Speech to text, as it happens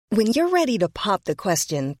When you're ready to pop the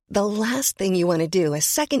question, the last thing you want to do is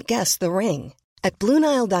second-guess the ring. At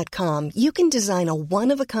BlueNile.com, you can design a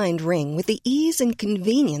one-of-a-kind ring with the ease and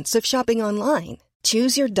convenience of shopping online.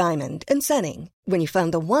 Choose your diamond and setting. When you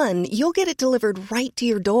find the one, you'll get it delivered right to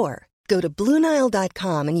your door. Go to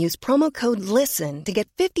BlueNile.com and use promo code LISTEN to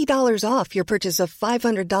get $50 off your purchase of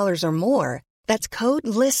 $500 or more. That's code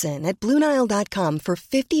LISTEN at BlueNile.com for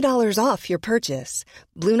 $50 off your purchase.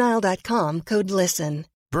 BlueNile.com, code LISTEN.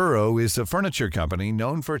 Burrow is a furniture company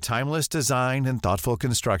known for timeless design and thoughtful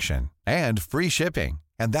construction, and free shipping,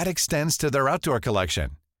 and that extends to their outdoor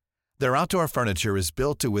collection. Their outdoor furniture is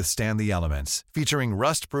built to withstand the elements, featuring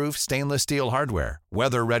rust-proof stainless steel hardware,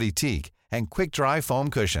 weather-ready teak, and quick-dry foam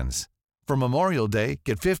cushions. For Memorial Day,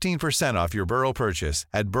 get 15% off your Burrow purchase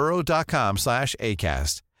at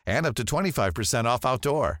burrow.com/ACAST and up to 25% off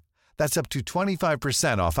outdoor. That's up to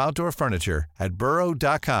 25% off outdoor furniture at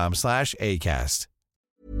burrow.com/ACAST.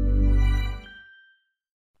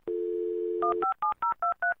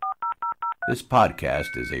 This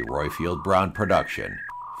podcast is a Royfield Brown production.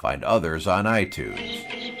 Find others on iTunes.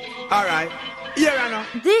 All right. Yeah, I know.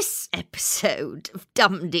 This episode of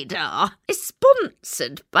Dum-de-Da is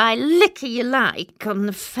sponsored by Liquor You Like on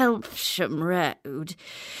the Felpsham Road.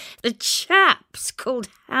 The chap's called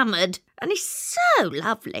Hammered, and he's so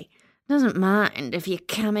lovely. Doesn't mind if you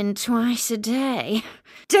come in twice a day.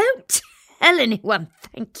 Don't tell anyone,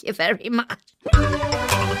 thank you very much.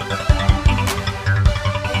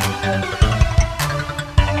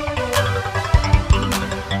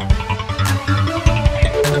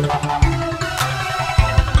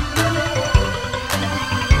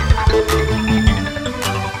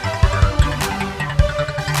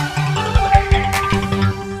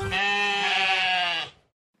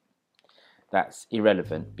 That's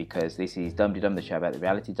irrelevant because this is Dum-de-Dum, the show about the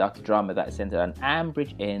reality docudrama that is centred on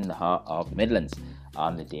Ambridge in the heart of the Midlands.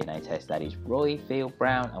 I'm the DNA test, that is Royfield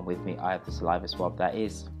Brown, and with me I have the saliva swab, that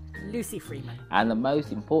is Lucy Freeman. And the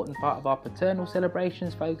most important part of our paternal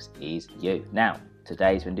celebrations, folks, is you. Now,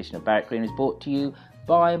 today's rendition of Barrack Green is brought to you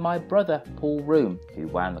by my brother Paul Room, who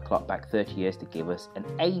wound the clock back 30 years to give us an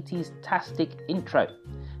 80s-tastic intro.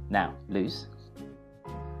 Now, Luce,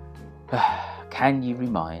 can you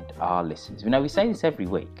remind our listeners? We know we say this every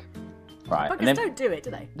week, right? Podcasts don't do it,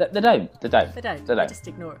 do they? They don't. They just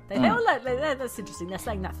ignore it. That's interesting. They're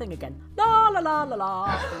saying that thing again. La la la la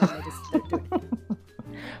la. And they just don't do it.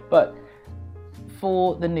 But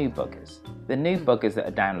for the new buggers that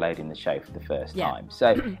are downloading the show for the first time. So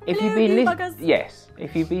if you've been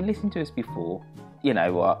if you've been listening to us before, you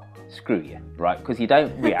know what? Screw you, right? Because you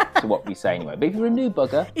don't react to what we say anyway. But if you're a new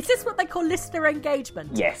bugger... Is this what they call listener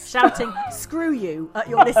engagement? Yes. Shouting, screw you, at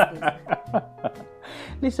your listeners.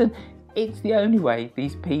 Listen, it's the only way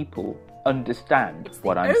these people understand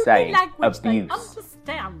what I'm saying. Abuse. They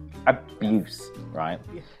understand. Abuse, right?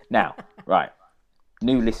 Now, right,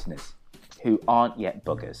 new listeners who aren't yet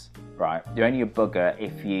buggers, right? You're only a bugger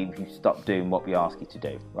if you stop doing what we ask you to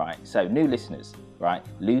do, right? So, new listeners, right?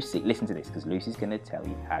 Lucy, listen to this, because Lucy's going to tell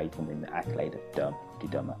you how you can win the accolade of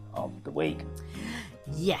Dum-de-Dummer of the Week.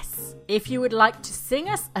 Yes, if you would like to sing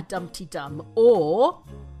us a Dum-de-Dum or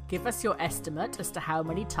give us your estimate as to how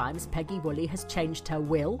many times Peggy Woolley has changed her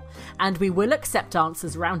will, and we will accept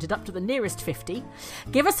answers rounded up to the nearest 50.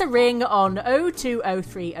 Give us a ring on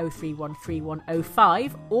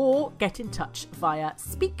 02030313105 or get in touch via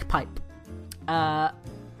SpeakPipe.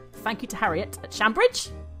 Thank you to Harriet at Shambridge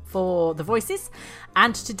for the voices,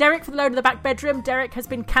 and to Derek for the load in the back bedroom. Derek has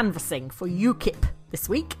been canvassing for UKIP this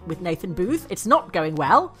week with Nathan Booth. It's not going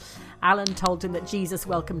well. Alan told him that Jesus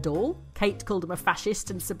welcomed all. Kate called him a fascist,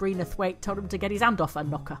 and Sabrina Thwaite told him to get his hand off her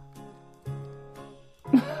knocker.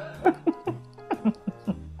 Do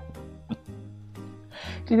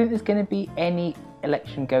you think there's going to be any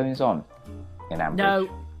election goings on in Ambridge?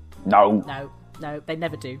 No, they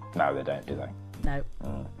never do. No, they don't, do they? No.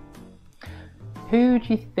 Who do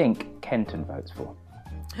you think Kenton votes for?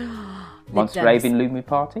 Monster Raving Lumi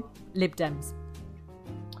Party? Lib Dems.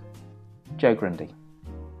 Joe Grundy.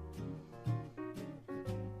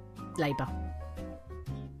 Labour.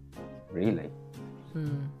 Really?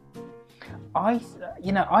 I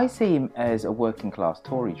see him as a working class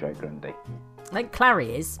Tory, Joe Grundy. I think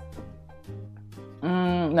Clary is.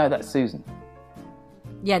 No, that's Susan.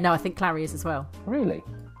 Yeah, no, I think Clary is as well. Really?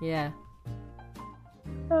 Yeah.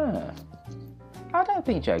 I don't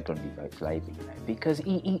think Joe Grundy votes Labour, because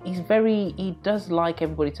he does like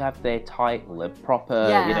everybody to have their title, their proper,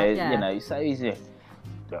 so he's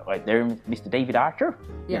right there, Mr. David Archer.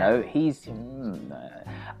 He's.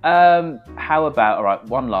 How about, all right,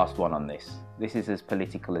 one last one on this. This is as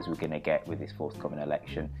political as we're going to get with this forthcoming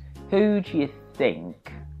election. Who do you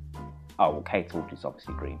think Oh, well, Kate Aldridge is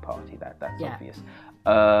obviously Green Party. That's obvious.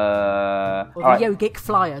 Or the Yogic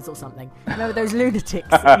Flyers or something. You know those lunatics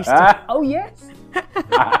that used to... Oh, yes.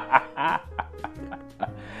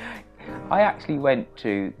 I actually went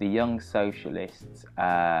to the Young Socialists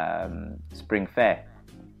Spring Fair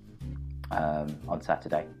on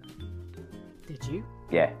Saturday. Did you?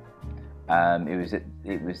 Yeah. It was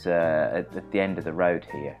at the end of the road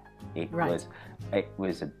here. It was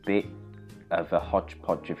a bit of a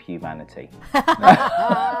hodgepodge of humanity.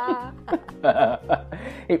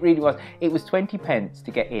 It really was. It was 20 pence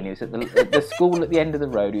to get in. It was at the school at the end of the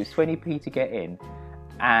road. It was 20p to get in.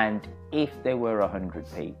 And if there were 100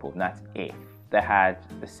 people, and that's if, they had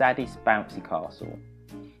the saddest bouncy castle,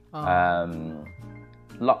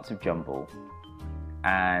 lots of jumble,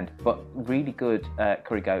 but really good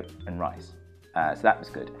curry goat and rice. So that was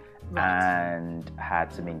good. Right. And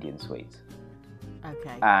had some Indian sweets.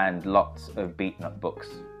 Okay. And lots of beaten up books.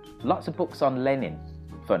 Lots of books on Lenin,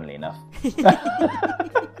 funnily enough.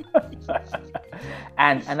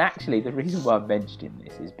 And actually, the reason why I'm mentioning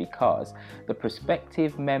this is because the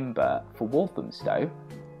prospective member for Walthamstow,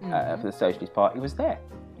 for the Socialist Party, was there.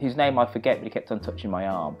 Whose name I forget, but he kept on touching my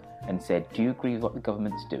arm and said, "Do you agree with what the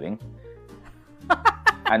government's doing?"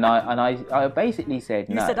 And I basically said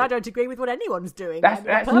no. You said, "I don't agree with what anyone's doing." That's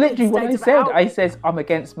literally what I said. I said, "I'm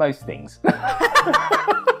against most things."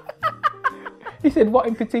 He said, "What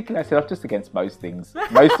in particular?" I said, "I'm just against most things.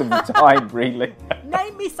 Most of the time, really."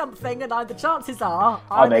 Name me something and the chances are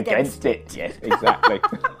I'm against it. Yes, exactly.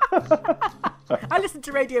 I listen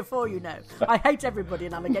to Radio 4, you know. I hate everybody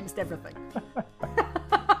and I'm against everything.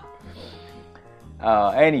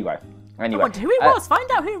 Anyway. I wonder who it was. Find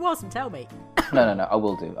out who it was and tell me. No, I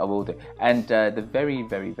will do. And the very,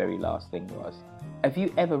 very, very last thing was, have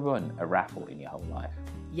you ever run a raffle in your whole life?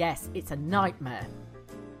 Yes, it's a nightmare.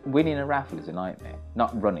 Winning a raffle is a nightmare.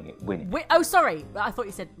 Not running it, winning. Oh, sorry. I thought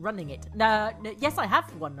you said running it. No, yes, I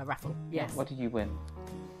have won a raffle. Yes. What did you win?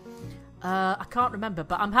 I can't remember,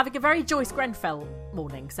 but I'm having a very Joyce Grenfell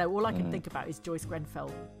morning, so all I can think about is Joyce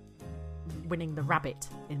Grenfell winning the rabbit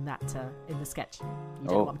in that in the sketch. You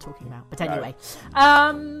know what I'm talking about. But anyway,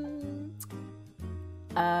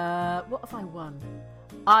 what have I won?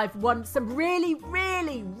 I've won some really,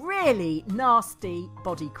 really, really nasty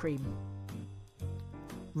body cream.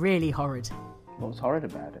 Really horrid. What was horrid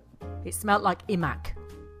about it? It smelled like Imac.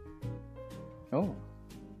 Oh.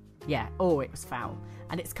 Yeah. Oh, it was foul.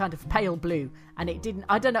 And it's kind of pale blue. And it didn't...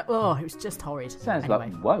 I don't know. Oh, it was just horrid. Sounds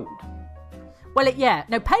like woad. Well,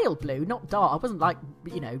 no, pale blue, not dark. I wasn't like,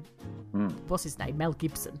 what's his name? Mel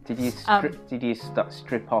Gibson. Did you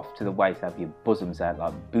strip off to the waist, have your bosoms out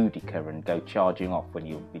like Boudica and go charging off when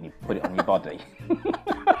you put it on your body?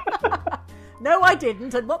 No, I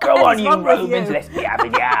didn't. And what the Go hell on, is you wrong Romans, with you? let's be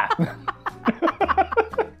having ya.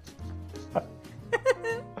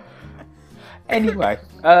 Anyway,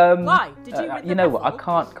 why did you win the you know what? I raffle?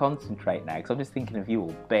 can't concentrate now because I'm just thinking of you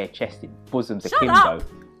all bare-chested, bosoms Shut akimbo. up!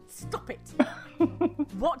 Stop it.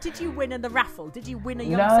 What did you win in the raffle? Did you win a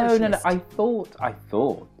Young Socialist? No. I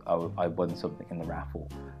thought I won something in the raffle,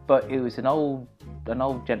 but it was an old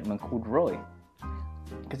gentleman called Roy.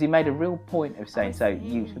 Because he made a real point of saying,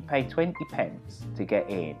 you should pay 20 pence to get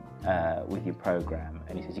in with your programme.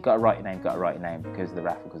 And he says, you've got to write your name, because of the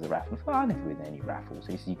raffle. And I thought, I never win any raffles.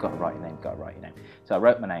 So he says, you've got to write your name, So I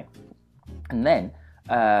wrote my name. And then,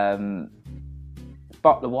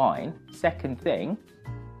 bottle of wine, second thing,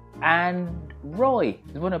 and Roy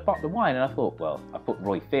won a bottle of wine. And I thought, well, I put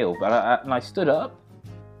Roy Field, and I stood up.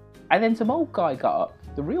 And then some old guy got up,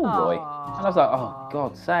 the real Roy. And I was like, oh,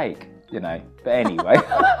 God's sake. But anyway,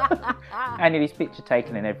 and his picture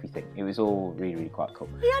taken and everything. It was all really, really quite cool.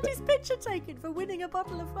 He had his picture taken for winning a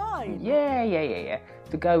bottle of wine. Yeah.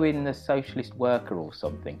 To go in the Socialist Worker or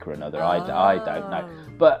something or another. I don't know.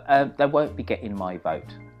 But they won't be getting my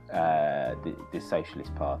vote, the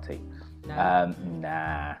Socialist Party. No.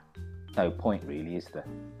 Nah. No point really, is there?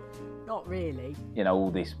 Not really.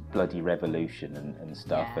 All this bloody revolution and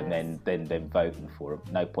stuff, Yes. and then voting for them.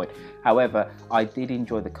 No point. However, I did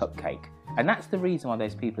enjoy the cupcake. And that's the reason why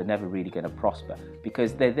those people are never really going to prosper,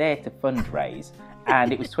 because they're there to fundraise,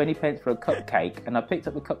 and it was 20 pence for a cupcake, and I picked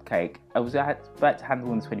up the cupcake. I was about to hand the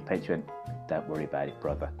woman 20 pence, she went, don't worry about it,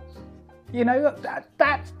 brother.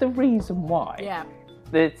 That's the reason why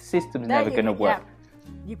the system's never going to work. Yeah.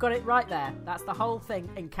 You got it right there. That's the whole thing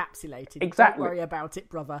encapsulated. Exactly. Don't worry about it,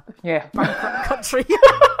 brother. Yeah. Bankrupt country.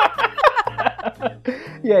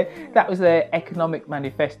 Yeah, that was their economic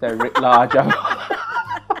manifesto writ large.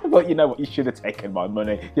 But you know what? You should have taken my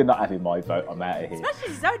money. You're not having my vote. I'm out of here.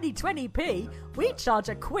 Especially it's only 20p. We charge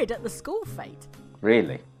 £1 at the school fete.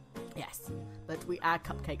 Really? Yes. but our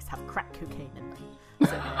cupcakes have crack cocaine in them.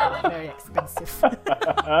 So they're very expensive.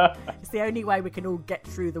 It's the only way we can all get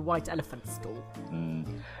through the white elephant stall.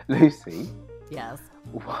 Lucy? Yes?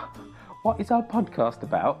 What is our podcast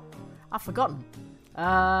about? I've forgotten.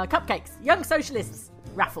 Cupcakes, young socialists,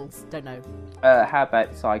 raffles, don't know. How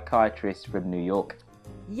about psychiatrists from New York?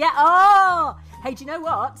 Yeah, oh! Hey, do you know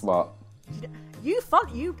what? What?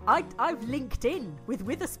 I've linked in with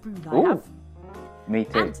Witherspoon, I Ooh, have. me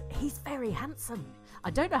too. And he's very handsome. I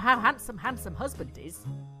don't know how handsome husband is,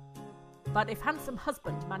 but if handsome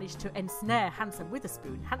husband managed to ensnare handsome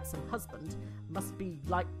Witherspoon, handsome husband must be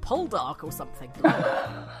like Poldark or something.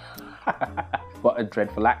 What a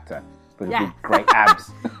dreadful actor. With Yeah. big, great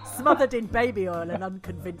abs. Smothered in baby oil and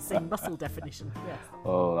unconvincing muscle definition. Yes.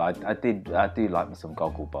 Oh, I do like me some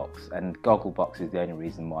Gogglebox, and Gogglebox is the only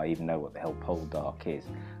reason why I even know what the hell Poldark is.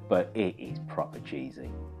 But it is proper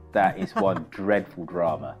cheesy. That is one dreadful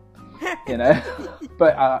drama, you know.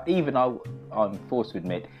 But I'm forced to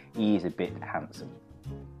admit he is a bit handsome.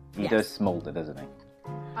 He does smolder, doesn't he?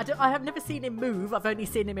 I have never seen him move. I've only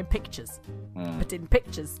seen him in pictures. But in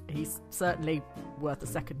pictures, he's certainly worth a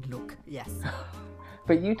second look. Yes.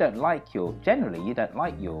 But you don't like your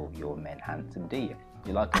men handsome, do you?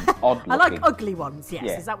 You like them odd looking. I like ugly ones. Yes.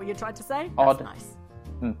 Yeah. Is that what you're trying to say? Odd. That's nice.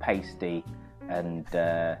 And pasty and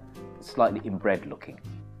slightly inbred looking.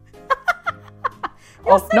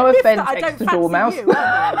 You're so no miffed offence, that I don't extra fancy dormouse. you,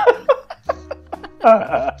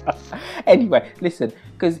 aren't you? Anyway, listen,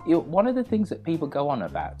 because one of the things that people go on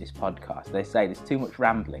about this podcast, they say there's too much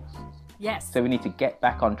rambling. Yes. So we need to get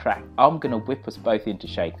back on track. I'm going to whip us both into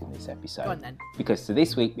shape in this episode. Go on then. Because so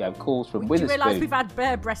this week we have calls from Do you Witherspoon. realise we've had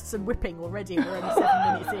bare breasts and whipping already and we're only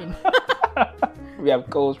 7 minutes in? We have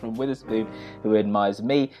calls from Witherspoon, who admires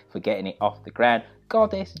me for getting it off the ground.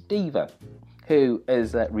 Goddess Diva, who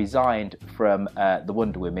has resigned from the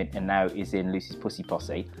Wonder Women and now is in Lucy's Pussy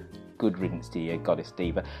Posse. Good riddance to you, Goddess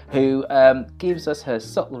Diva, who gives us her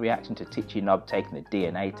subtle reaction to Titchy Knob taking the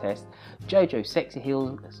DNA test. Jojo Sexy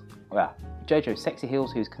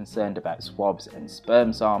Heels, who's concerned about swabs and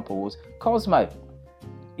sperm samples. Cosmo,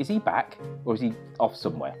 is he back or is he off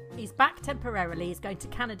somewhere? He's back temporarily. He's going to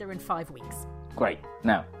Canada in 5 weeks. Great.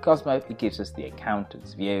 Now, Cosmo, he gives us the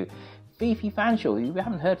accountant's view. Fifi Fanshawe, who we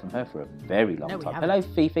haven't heard from her for a very long time. Hello,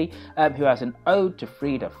 Fifi, who has an ode to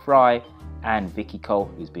Frida Fry, and Vicky Cole,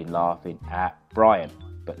 who's been laughing at Brian.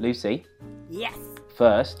 But Lucy, Yes.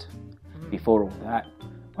 first, before all that,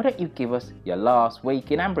 why don't you give us your last week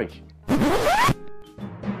in Ambridge?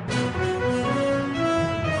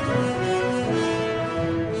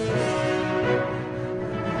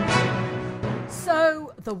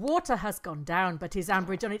 So the water has gone down, but is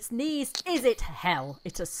Ambridge on its knees? Is it hell?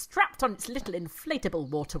 It has strapped on its little inflatable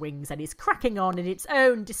water wings and is cracking on in its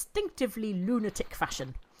own distinctively lunatic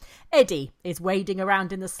fashion. Eddie is wading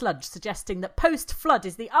around in the sludge, suggesting that post-flood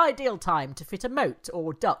is the ideal time to fit a moat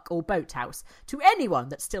or duck or boathouse to anyone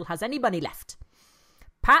that still has any money left.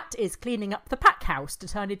 Pat is cleaning up the pack house to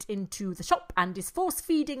turn it into the shop and is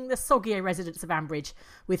force-feeding the soggier residents of Ambridge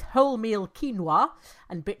with wholemeal quinoa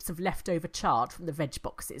and bits of leftover chard from the veg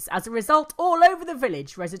boxes. As a result, all over the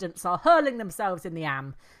village, residents are hurling themselves in the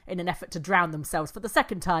am in an effort to drown themselves for the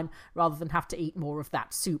second time rather than have to eat more of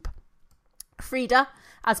that soup. Frida,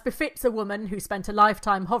 as befits a woman who spent a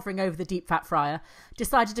lifetime hovering over the deep fat fryer,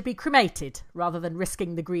 decided to be cremated rather than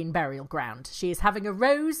risking the green burial ground. She is having a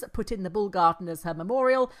rose put in the bull garden as her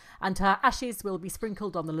memorial, and her ashes will be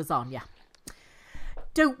sprinkled on the lasagna.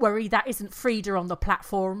 Don't worry, that isn't Frida on the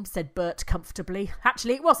platform, said Bert comfortably.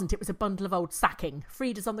 Actually, it wasn't. It was a bundle of old sacking.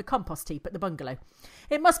 Frida's on the compost heap at the bungalow.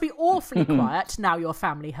 It must be awfully quiet now your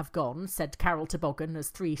family have gone, said Carol Toboggan as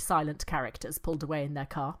 3 silent characters pulled away in their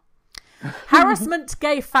car. Harassment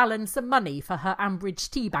gave Fallon some money for her Ambridge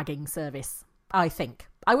teabagging service, I think.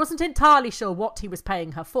 I wasn't entirely sure what he was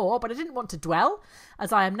paying her for, but I didn't want to dwell,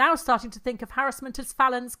 as I am now starting to think of harassment as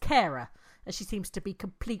Fallon's carer, as she seems to be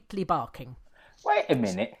completely barking. Wait a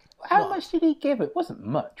minute. How much did he give? It wasn't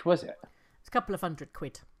much, was it? It's a couple of £100.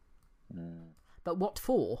 But what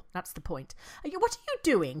for? That's the point. What are you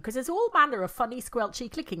doing? Because there's all manner of funny,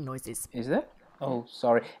 squelchy clicking noises. Is there? Oh,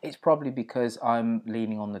 sorry. It's probably because I'm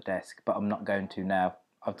leaning on the desk, but I'm not going to now.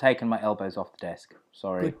 I've taken my elbows off the desk.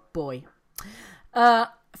 Sorry. Good boy.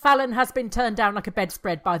 Fallon has been turned down like a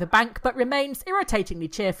bedspread by the bank, but remains irritatingly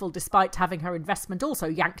cheerful despite having her investment also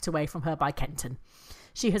yanked away from her by Kenton.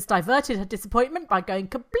 She has diverted her disappointment by going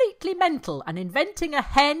completely mental and inventing a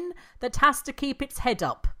hen that has to keep its head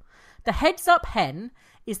up. The heads-up hen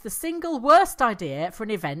is the single worst idea for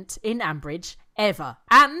an event in Ambridge ever.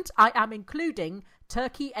 And I am including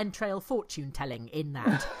turkey entrail fortune-telling in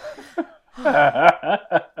that.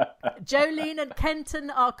 Jolene and Kenton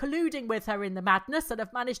are colluding with her in the madness and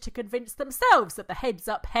have managed to convince themselves that the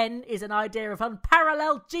heads-up hen is an idea of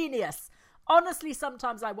unparalleled genius. Honestly,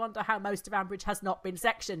 sometimes I wonder how most of Ambridge has not been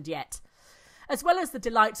sectioned yet. As well as the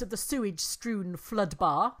delights of the sewage-strewn flood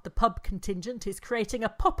bar, the pub contingent is creating a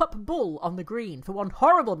pop-up bull on the green. For one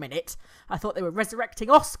horrible minute, I thought they were resurrecting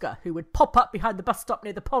Oscar, who would pop up behind the bus stop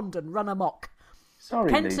near the pond and run amok.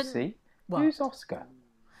 Sorry, Lucy. What? Who's Oscar?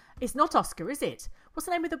 It's not Oscar, is it? What's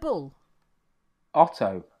the name of the bull?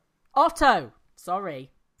 Otto.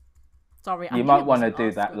 Sorry. You might want to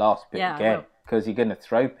do that last bit Yeah, again, because you're going to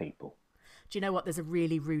throw people. Do you know what? There's a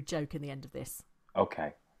really rude joke in the end of this.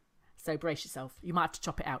 Okay. So brace yourself. You might have to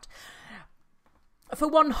chop it out. For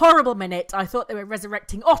one horrible minute, I thought they were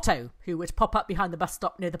resurrecting Otto, who would pop up behind the bus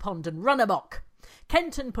stop near the pond and run amok.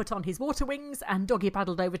 Kenton put on his water wings and doggy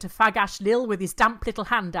paddled over to Fagash Lil with his damp little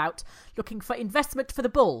hand out, looking for investment for the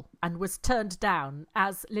bull, and was turned down,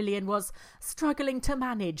 as Lillian was struggling to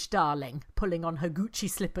manage, darling, pulling on her Gucci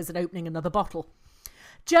slippers and opening another bottle.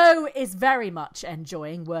 Joe is very much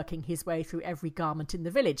enjoying working his way through every garment in the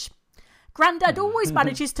village. Grandad always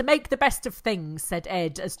manages to make the best of things, said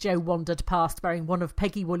Ed as Joe wandered past wearing one of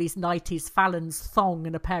Peggy Woolley's nighties, Fallon's thong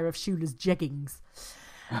and a pair of Shula's jeggings.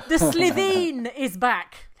 The Slitheen is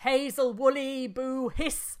back. Hazel, Woolley, boo,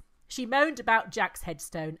 hiss. She moaned about Jack's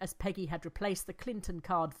headstone as Peggy had replaced the Clinton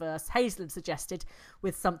card verse Hazel had suggested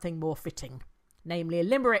with something more fitting. Namely a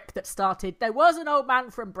limerick that started, "There was an old man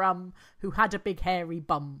from Brum who had a big hairy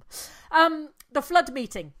bum." The flood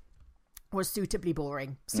meeting was suitably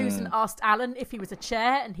boring. Susan asked Alan if he was a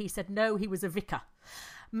chair and he said no, he was a vicar.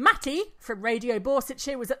 Matty from Radio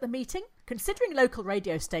Borsetshire was at the meeting. Considering local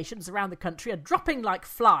radio stations around the country are dropping like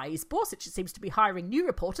flies, Borsetshire seems to be hiring new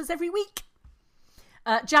reporters every week.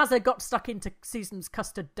 Jazza got stuck into Susan's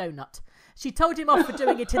custard donut. She told him off for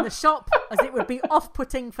doing it in the shop as it would be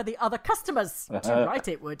off-putting for the other customers. Too right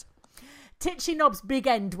it would. Titchy Knob's big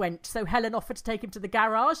end went, so Helen offered to take him to the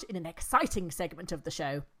garage in an exciting segment of the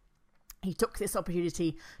show. He took this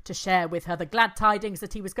opportunity to share with her the glad tidings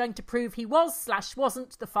that he was going to prove he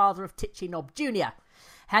was/wasn't the father of Titchy Knob Jr.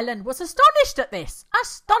 Helen was astonished at this.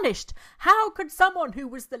 Astonished! How could someone who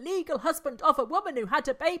was the legal husband of a woman who had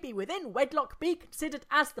a baby within wedlock be considered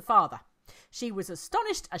as the father? She was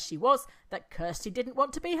astonished as she was that Kirsty didn't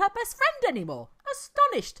want to be her best friend anymore.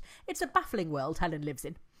 Astonished! It's a baffling world Helen lives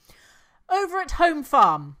in. Over at Home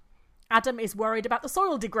Farm, Adam is worried about the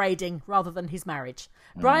soil degrading rather than his marriage.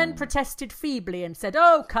 Brian protested feebly and said,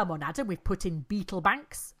 "Oh, come on, Adam, we've put in beetle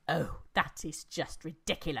banks." Oh, that is just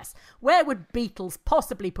ridiculous. Where would Beatles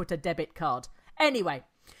possibly put a debit card? Anyway,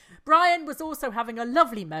 Brian was also having a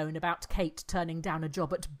lovely moan about Kate turning down a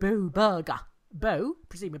job at Bow Burger. Bow,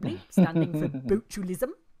 presumably, standing for botulism.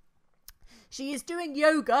 She is doing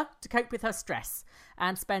yoga to cope with her stress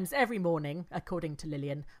and spends every morning, according to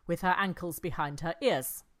Lillian, with her ankles behind her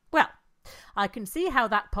ears. Well, I can see how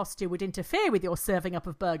that posture would interfere with your serving up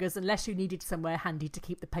of burgers unless you needed somewhere handy to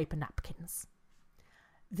keep the paper napkins.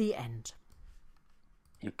 The end.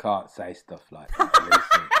 You can't say stuff like that,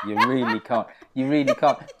 Lucy. You really can't. You really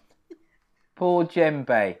can't. Poor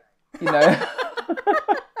Djembe, you know.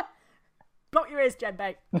 Block your ears,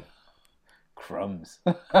 Djembe. Crumbs.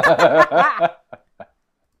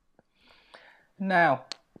 Now...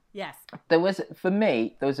 Yes. For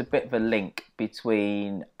me, there was a bit of a link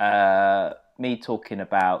between me talking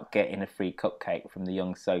about getting a free cupcake from the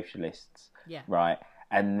Young Socialists, right,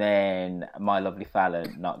 and then my lovely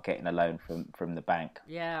Fallon not getting a loan from the bank.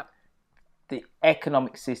 Yeah. The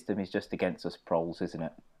economic system is just against us proles, isn't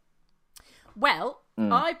it? Well,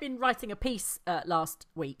 I've been writing a piece last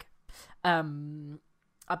week. I've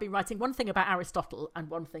been writing one thing about Aristotle and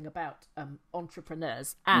one thing about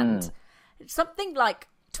entrepreneurs, and something like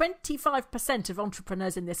 25% of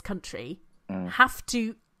entrepreneurs in this country have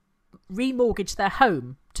to remortgage their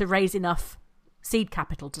home to raise enough seed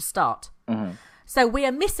capital to start. So we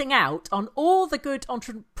are missing out on all the good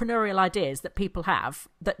entrepreneurial ideas that people have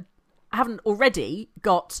that haven't already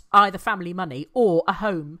got either family money or a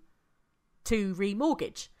home to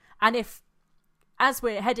remortgage. And if, as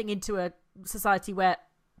we're heading into a society where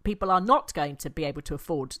people are not going to be able to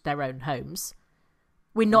afford their own homes,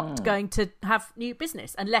 we're not going to have new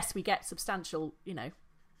business unless we get substantial,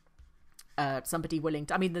 somebody willing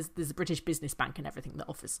to... I mean, there's a British Business Bank and everything that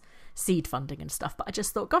offers seed funding and stuff, but I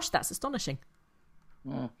just thought, gosh, that's astonishing.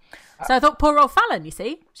 So I thought, poor old Fallon, you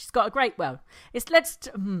see, she's got a great... Well,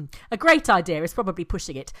 a great idea is probably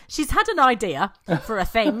pushing it. She's had an idea for a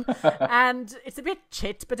thing, and it's a bit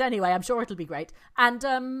shit, but anyway, I'm sure it'll be great.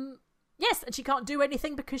 And, yes, and she can't do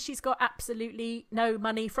anything because she's got absolutely no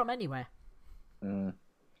money from anywhere.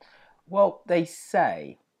 Well, they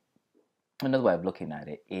say, another way of looking at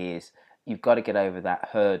it is you've got to get over that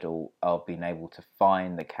hurdle of being able to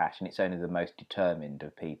find the cash, and it's only the most determined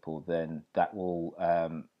of people then that will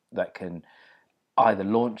that can either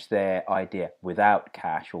launch their idea without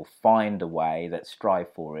cash or find a way that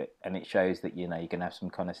strive for it, and it shows that you can have some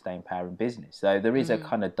kind of staying power in business. So there is a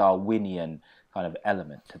kind of Darwinian kind of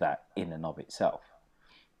element to that in and of itself.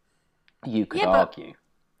 You could argue.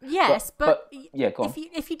 Yes, but yeah, go on.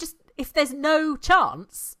 If there's no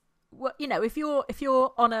chance, well, if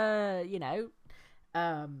you're on a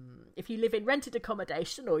if you live in rented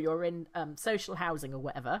accommodation or you're in social housing or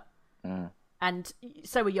whatever, and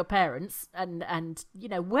so are your parents, and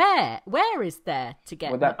where is there to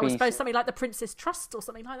get? I suppose something like the Prince's Trust or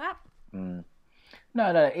something like that.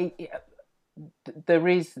 No, there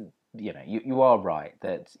is. You are right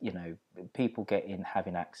that people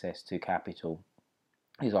having access to capital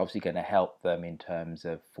is obviously going to help them in terms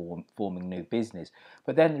of forming new business.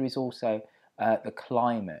 But then there is also the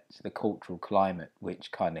climate, the cultural climate,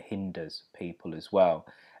 which kind of hinders people as well.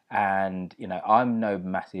 And, I'm no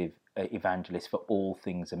massive evangelist for all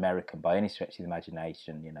things American by any stretch of the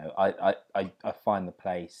imagination. I find the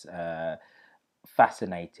place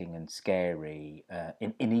fascinating and scary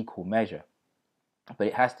in equal measure. But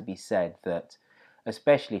it has to be said that,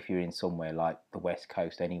 especially if you're in somewhere like the West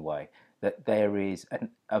Coast anyway, that there is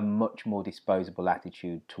a much more disposable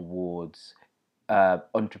attitude towards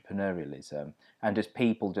entrepreneurialism and just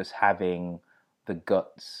people just having the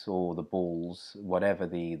guts or the balls, whatever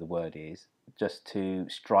the word is, just to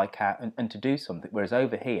strike out and to do something. Whereas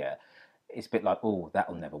over here, it's a bit like, oh,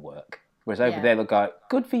 that'll never work. Whereas over there, they'll go,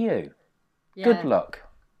 good for you, good luck.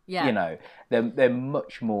 Yeah. They're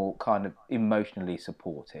much more kind of emotionally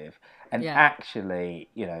supportive and actually,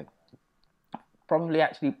 probably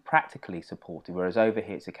actually practically supportive, whereas over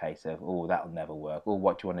here it's a case of, oh, that'll never work, or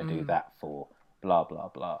what do you want to do that for, blah, blah,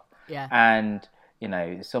 blah. Yeah. And,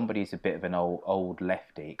 somebody's a bit of an old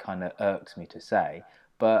lefty, it kind of irks me to say,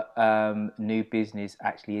 but new business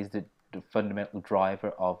actually is the fundamental driver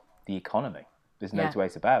of the economy. There's no two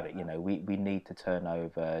ways about it. We need to turn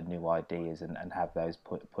over new ideas and have those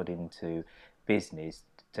put into business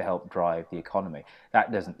to help drive the economy.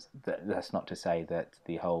 That's not to say that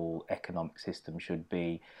the whole economic system should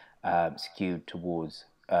be skewed towards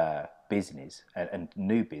business and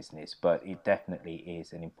new business, but it definitely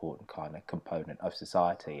is an important kind of component of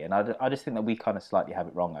society. And I just think that we kind of slightly have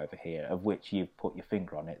it wrong over here, of which you've put your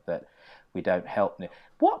finger on it, that we don't help.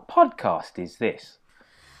 What podcast is this?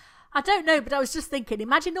 I don't know, but I was just thinking,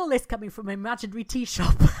 imagine all this coming from an imaginary tea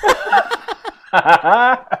shop.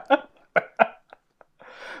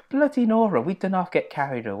 Bloody Nora, we don't have to get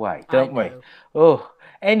carried away, don't we? Oh,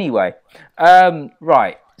 anyway,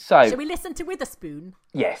 right, so... Shall we listen to Witherspoon?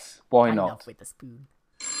 Yes, why not? I love Witherspoon.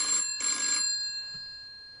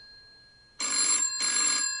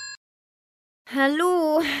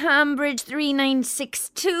 Hello, Ambridge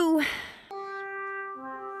 3962.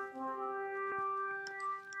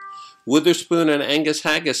 Witherspoon and Angus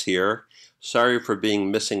Haggis here. Sorry for being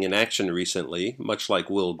missing in action recently, much like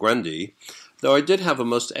Will Grundy, though I did have a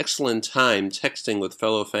most excellent time texting with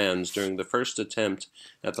fellow fans during the first attempt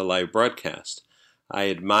at the live broadcast. I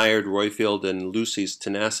admired Roifield and Lucy's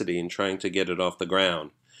tenacity in trying to get it off the ground.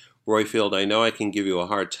 Roifield, I know I can give you a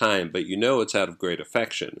hard time, but it's out of great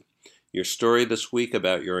affection. Your story this week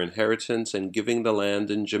about your inheritance and giving the land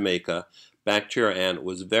in Jamaica back to your aunt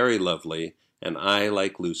was very lovely, and I,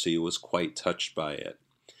 like Lucy, was quite touched by it.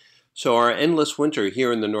 So our endless winter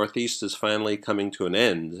here in the Northeast is finally coming to an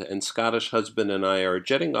end, and Scottish husband and I are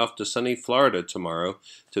jetting off to sunny Florida tomorrow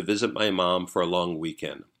to visit my mom for a long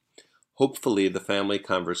weekend. Hopefully the family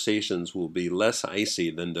conversations will be less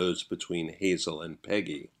icy than those between Hazel and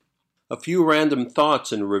Peggy. A few random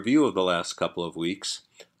thoughts in review of the last couple of weeks.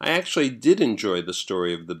 I actually did enjoy the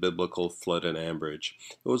story of the biblical flood in Ambridge.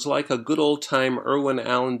 It was like a good old-time Irwin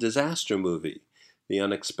Allen disaster movie. The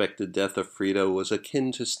unexpected death of Frida was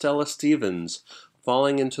akin to Stella Stevens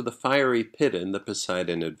falling into the fiery pit in the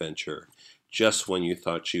Poseidon Adventure, just when you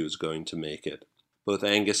thought she was going to make it. Both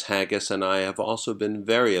Angus Haggis and I have also been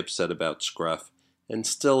very upset about Scruff, and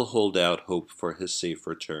still hold out hope for his safe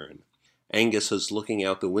return. Angus is looking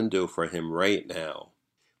out the window for him right now.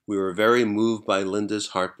 We were very moved by Linda's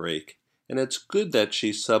heartbreak, and it's good that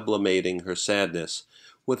she's sublimating her sadness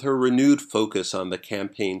with her renewed focus on the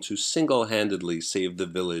campaign to single-handedly save the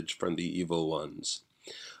village from the evil ones.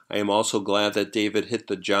 I am also glad that David hit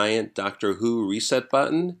the giant Doctor Who reset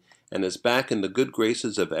button and is back in the good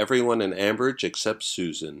graces of everyone in Ambridge except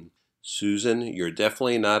Susan. Susan, you're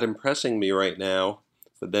definitely not impressing me right now,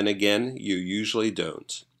 but then again, you usually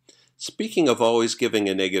don't. Speaking of always giving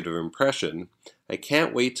a negative impression, I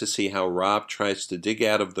can't wait to see how Rob tries to dig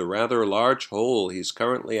out of the rather large hole he's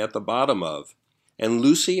currently at the bottom of. And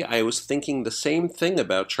Lucy, I was thinking the same thing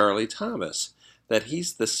about Charlie Thomas, that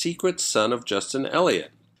he's the secret son of Justin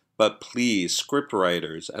Elliott. But please,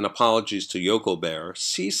 scriptwriters, and apologies to Yokel Bear,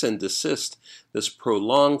 cease and desist this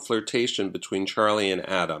prolonged flirtation between Charlie and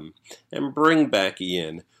Adam, and bring back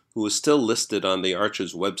Ian, who is still listed on the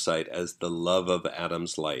Archers website as the love of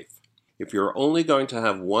Adam's life. If you're only going to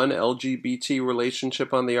have one LGBT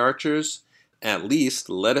relationship on the Archers, at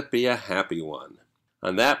least let it be a happy one.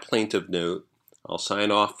 On that plaintive note, I'll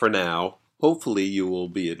sign off for now. Hopefully you will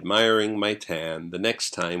be admiring my tan the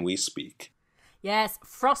next time we speak. Yes,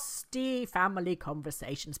 frosty family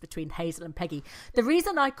conversations between Hazel and Peggy. The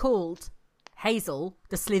reason I called Hazel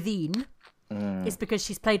the Slitheen is because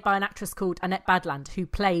she's played by an actress called Annette Badland, who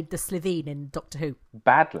played the Slitheen in Doctor Who.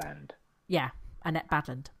 Badland? Yeah, Annette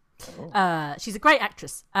Badland. She's a great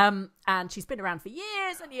actress, and she's been around for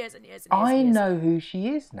years and years and years and years. I know who she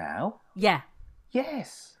is now. Yeah.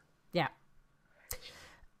 Yes. Yeah.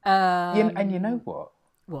 And you know what?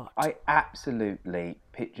 What? I absolutely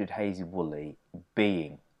pictured Hazel Woolley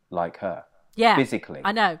being like her. Yeah. Physically.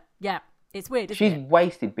 I know. Yeah. It's weird, isn't She's it?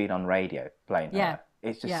 wasted being on radio playing her.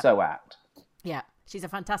 It's just so apt. Yeah. She's a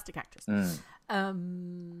fantastic actress.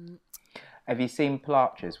 Have you seen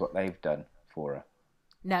Plarchers, what they've done for her?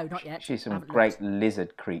 No, not yet. She's some great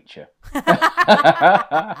lizard creature. And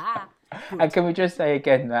can we just say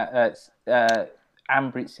again that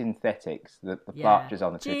Ambridge Synthetics, the Plarchers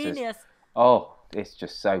on the Twitters. Genius. Oh, it's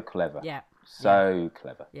just so clever. Yeah. So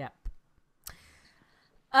clever. Yeah.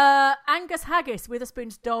 Angus Haggis,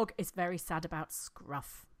 Witherspoon's dog, is very sad about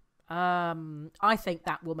Scruff. I think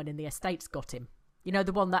that woman in the estate's got him. You know,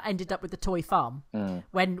 the one that ended up with the toy farm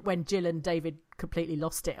when Jill and David completely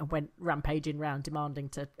lost it and went rampaging round demanding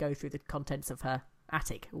to go through the contents of her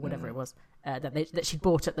attic or whatever it was that she'd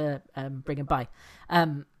bought at the Bring and Buy.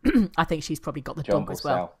 I think she's probably got the dog as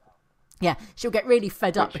well. Sale. Yeah, she'll get really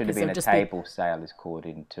fed up because because should have they'll been just a table sale,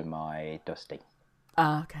 according to my Dusty.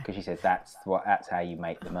 Oh, okay. Because she said that's how you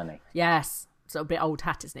make the money. Yes, so a bit old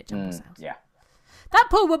hat, isn't it? Jumble sales. Yeah. That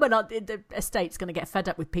poor woman on the estate's going to get fed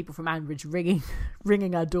up with people from Ambridge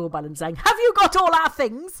ringing her doorbell and saying, "Have you got all our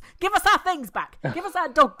things? Give us our things back. Give us our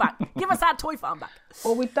dog back. Give us our toy farm back."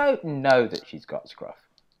 Well, we don't know that she's got Scruff.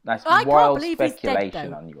 That's I can't wild believe he's speculation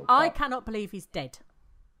dead, though. on your part. I cannot believe he's dead.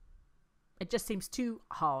 It just seems too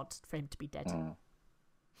hard for him to be dead.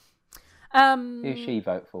 Who's she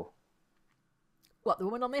vote for? What, the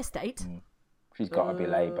woman on the estate? She's got to be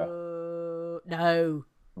Labour. No.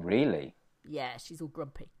 Really? Yeah, she's all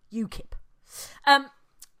grumpy. UKIP. And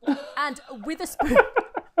Witherspoon.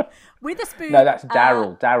 No, that's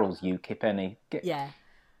Daryl. Daryl's UKIP, any. Yeah.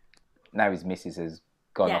 Now his missus has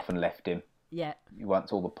gone off and left him. Yeah. He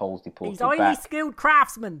wants all the Poles deported He's a highly back. skilled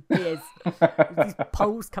craftsman, he is. These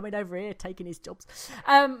Poles coming over here, taking his jobs.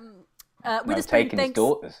 Witherspoon taking his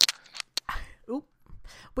daughters.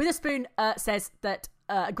 Witherspoon says that,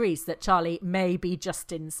 agrees that Charlie may be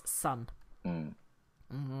Justin's son.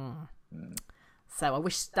 So I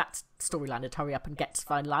wish that storyline would hurry up and get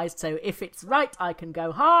finalised. So if it's right, I can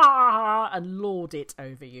go ha ha ha and lord it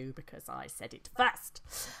over you because I said it first.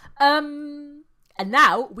 And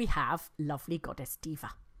now we have lovely Goddess Diva.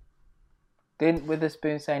 Didn't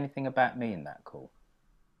Witherspoon say anything about me in that call?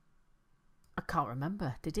 I can't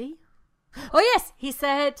remember. Did he? Oh yes, he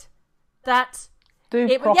said that.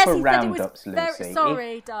 Do proper roundups, Lucy.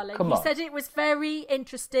 Sorry, darling. Come he on. said it was very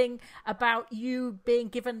interesting about you being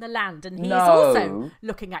given the land, and he is also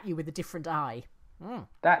looking at you with a different eye.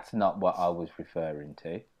 That's not what I was referring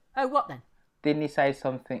to. Oh, what then? Didn't he say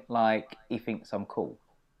something like he thinks I'm cool?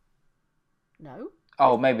 No.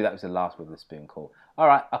 Oh, maybe that was the last Witherspoon call. All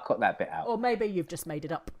right, I'll cut that bit out. Or maybe you've just made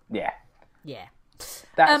it up. Yeah. Yeah.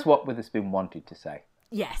 That's what Witherspoon wanted to say.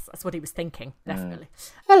 Yes, that's what he was thinking, definitely.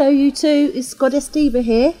 Hello, you two. It's Goddess Diva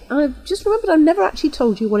here. I've just remembered I've never actually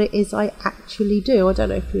told you what it is I actually do. I don't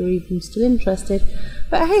know if you're even still interested.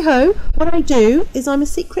 But hey-ho, what I do is I'm a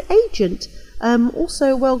secret agent.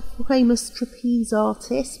 Also a world-famous trapeze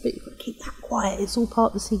artist, but you've got to keep that quiet. It's all part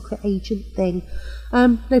of the secret agent thing.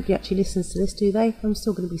 Nobody actually listens to this, do they? I'm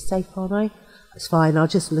still going to be safe, aren't I? It's fine. I'll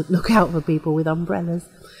just look out for people with umbrellas.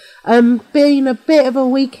 Been a bit of a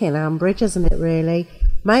week in Ambridge, hasn't it, really?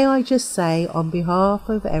 May I just say, on behalf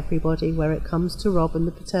of everybody, where it comes to Rob and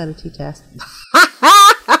the paternity test...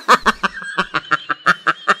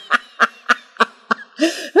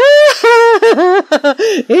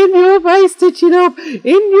 In your face, did you know?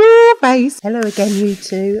 In your face. Hello again, you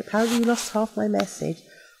two. Apparently you lost half my message.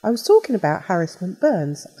 I was talking about harassment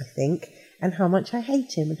Burns, I think. and how much I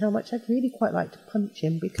hate him and how much I'd really quite like to punch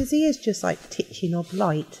him because he is just like titching of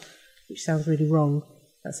light, which sounds really wrong.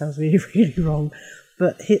 That sounds really, really wrong.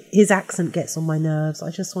 But his accent gets on my nerves. I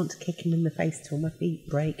just want to kick him in the face till my feet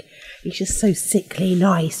break. He's just so sickly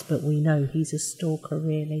nice, but we know he's a stalker,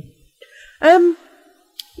 really.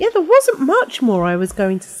 Yeah, there wasn't much more I was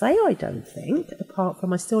going to say, I don't think, apart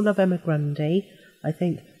from I still love Emma Grundy. I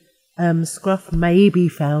think Scruff may be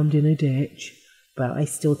found in a ditch, but I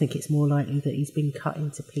still think it's more likely that he's been cut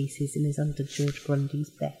into pieces and is under George Grundy's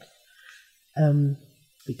bed.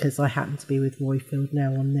 Because I happen to be with Royfield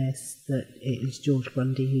now on this, that it is George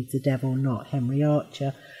Grundy who's the devil, not Henry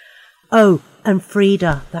Archer. Oh, and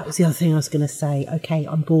Frida, that was the other thing I was going to say. Okay,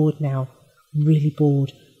 I'm bored now. I'm really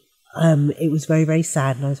bored. It was very, very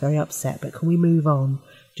sad and I was very upset, but can we move on?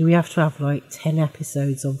 Do we have to have like 10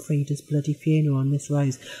 episodes on Frida's bloody funeral on this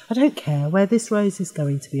rose? I don't care where this rose is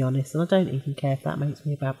going, to be honest, and I don't even care if that makes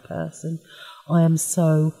me a bad person. I am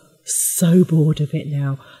so bored of it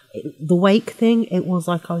now. The wake thing, it was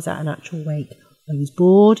like I was at an actual wake. I was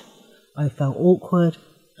bored, I felt awkward,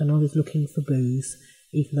 and I was looking for booze,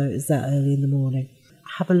 even though it was that early in the morning.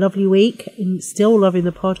 Have a lovely week, and still loving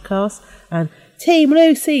the podcast, and Team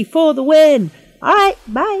Lucy for the win! Alright,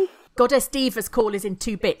 bye! Goddess Diva's call is in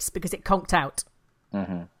 2 bits because it conked out.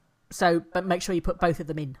 Mm-hmm. So, but make sure you put both of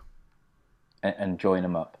them in. And join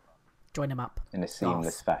them up. Join them up. In a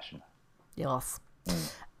seamless fashion. Yes.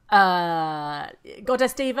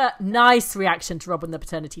 Goddess Diva, nice reaction to Robin the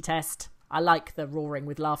paternity test. I like the roaring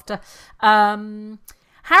with laughter.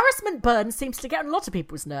 Harassment burn seems to get on a lot of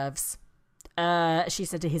people's nerves. She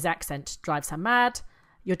said his accent drives her mad.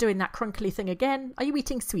 You're doing that crunkly thing again. Are you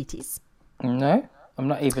eating sweeties? No, I'm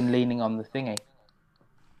not even leaning on the thingy.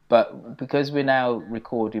 But because we're now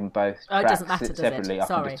recording both tracks doesn't matter, does separately, it? I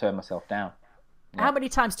can just turn myself down. Yeah. How many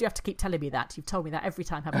times do you have to keep telling me that? You've told me that every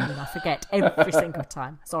time, haven't you? And I forget every single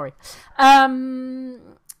time. Sorry.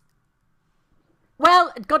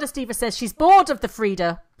 Well, Goddess Diva says she's bored of the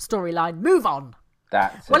Frida storyline. Move on.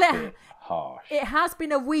 That's a bit harsh. It has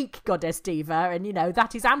been a week, Goddess Diva, and, you know,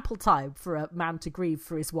 that is ample time for a man to grieve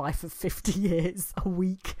for his wife of 50 years. A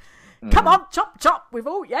week. Come on, chop, chop. We've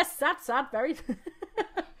all... Yes, sad, very...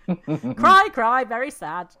 Cry, very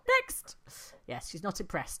sad. Next. Yes, she's not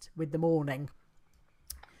impressed with the mourning.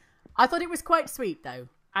 I thought it was quite sweet, though,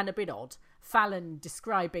 and a bit odd. Fallon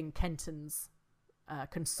describing Kenton's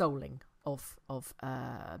consoling of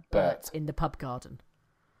Bert in the pub garden.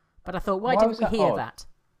 But I thought, why didn't we hear that?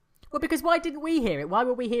 Well, because why didn't we hear it? Why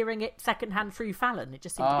were we hearing it secondhand through Fallon? It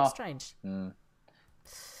just seemed a bit strange.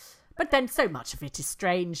 But then so much of it is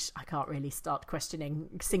strange, I can't really start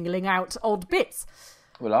singling out odd bits.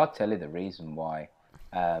 Well, I'll tell you the reason why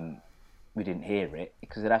we didn't hear it,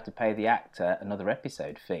 because they'd have to pay the actor another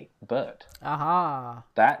episode fee, Bert. Aha.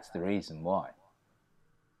 That's the reason why.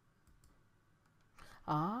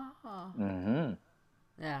 Ah. Mm-hmm.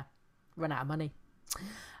 Yeah, run out of money.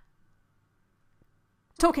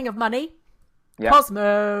 Talking of money, yep.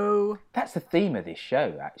 Cosmo. That's the theme of this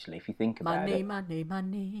show, actually, if you think about it.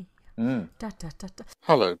 Money. Da, da, da, da.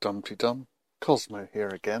 Hello, Dumpty Dum. Cosmo here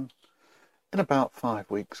again. In about 5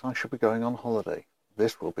 weeks, I shall be going on holiday.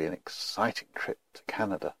 This will be an exciting trip to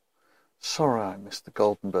Canada. Sorry I missed the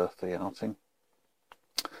Golden Birthday outing.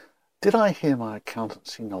 Did I hear my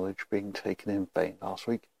accountancy knowledge being taken in vain last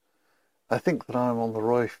week? I think that I am on the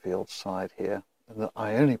Royfield side here, and that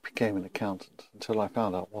I only became an accountant until I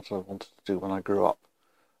found out what I wanted to do when I grew up,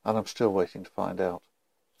 and I'm still waiting to find out.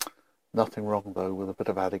 Nothing wrong, though, with a bit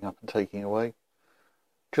of adding up and taking away.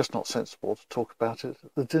 Just not sensible to talk about it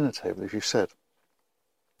at the dinner table, as you said.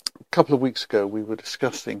 A couple of weeks ago, we were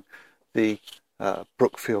discussing the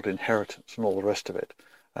Brookfield inheritance and all the rest of it,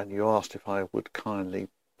 and you asked if I would kindly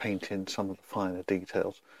paint in some of the finer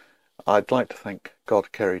details. I'd like to thank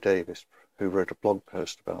God Kerry Davis, who wrote a blog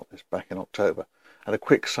post about this back in October, and a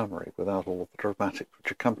quick summary without all the dramatics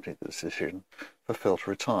which accompanied the decision for Phil to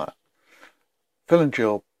retire. Phil and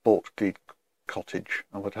Jill bought Glebe Cottage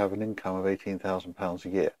and would have an income of £18,000 a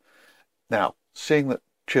year. Now, seeing that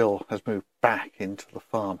Jill has moved back into the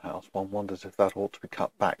farmhouse, one wonders if that ought to be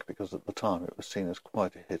cut back, because at the time it was seen as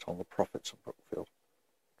quite a hit on the profits of Brookfield.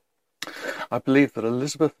 I believe that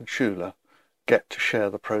Elizabeth and Shula get to share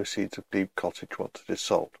the proceeds of Glebe Cottage once it is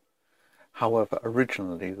sold. However,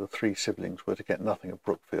 originally the 3 siblings were to get nothing of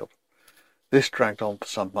Brookfield. This dragged on for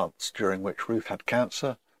some months, during which Ruth had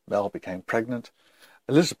cancer, Mel became pregnant.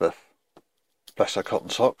 Elizabeth, bless her cotton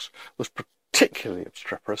socks, was particularly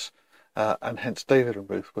obstreperous, and hence David and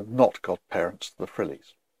Ruth were not godparents to the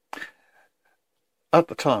Frillies. At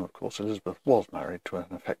the time, of course, Elizabeth was married to an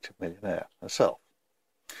effective millionaire herself.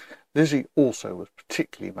 Lizzie also was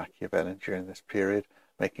particularly Machiavellian during this period,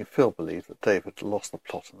 making Phil believe that David had lost the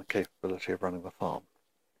plot and the capability of running the farm.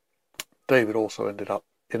 David also ended up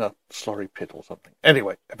in a slurry pit or something.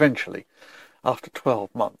 Anyway, eventually, after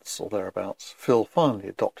 12 months or thereabouts, Phil finally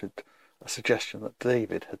adopted a suggestion that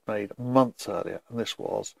David had made months earlier, and this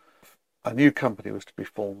was a new company was to be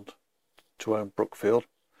formed to own Brookfield.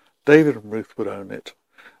 David and Ruth would own it,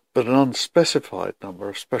 but an unspecified number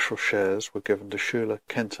of special shares were given to Shula,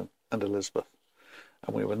 Kenton and Elizabeth,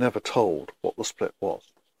 and we were never told what the split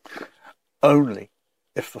was. Only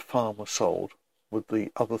if the farm was sold would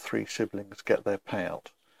the other three siblings get their payout,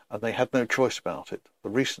 and they had no choice about it. The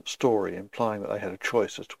recent story implying that they had a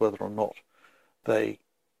choice as to whether or not they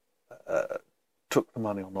took the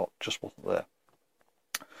money or not just wasn't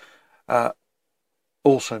there.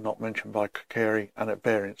 Also not mentioned by Kokeri and at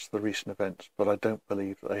variance to the recent events, but I don't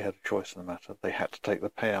believe that they had a choice in the matter. They had to take the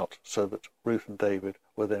payout so that Ruth and David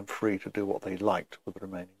were then free to do what they liked with the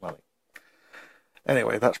remaining money.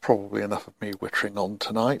 Anyway, that's probably enough of me whittering on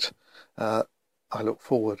tonight. I look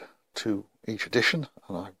forward to each edition,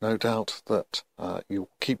 and I've no doubt that you will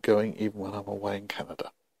keep going even when I'm away in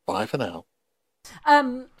Canada. Bye for now.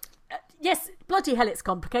 Yes, bloody hell, it's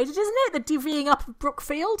complicated, isn't it? The divvying up of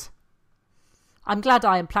Brookfield. I'm glad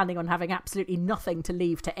I am planning on having absolutely nothing to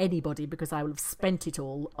leave to anybody because I will have spent it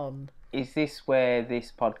all on... Is this where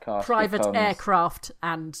this podcast private aircraft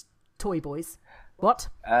and toy boys. What?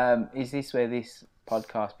 Is this where this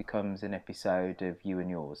podcast becomes an episode of You and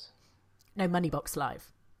Yours? No, Moneybox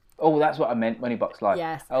Live. Oh, that's what I meant, Moneybox Live.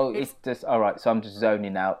 Yes. Oh, it's just... All right, so I'm just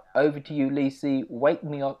zoning out. Over to you, Lacey. Wake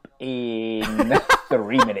me up in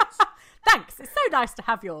 3 minutes. Thanks. It's so nice to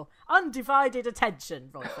have your undivided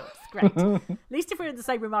attention, Roy Phillips. Great. At least if we're in the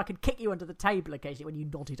same room, I can kick you under the table occasionally when you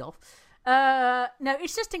nod it off. No,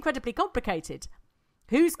 it's just incredibly complicated.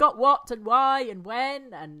 Who's got what and why and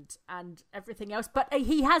when and everything else. But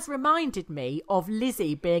he has reminded me of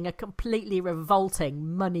Lizzie being a completely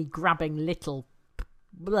revolting, money-grabbing little...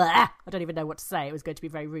 Blah. I don't even know what to say. It was going to be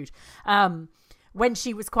very rude. When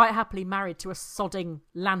she was quite happily married to a sodding,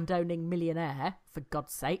 landowning millionaire, for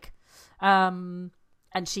God's sake. And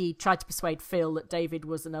she tried to persuade Phil that David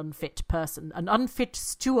was an unfit person, an unfit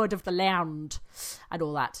steward of the land, and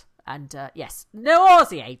all that. And yes,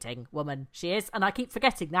 nauseating woman she is. And I keep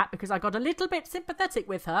forgetting that because I got a little bit sympathetic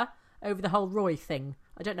with her over the whole Roy thing.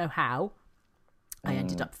 I don't know how. I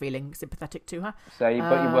ended up feeling sympathetic to her. So,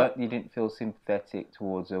 you didn't feel sympathetic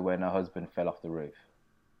towards her when her husband fell off the roof?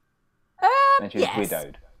 And she was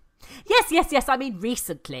widowed? Yes. I mean,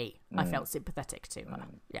 recently I felt sympathetic to her.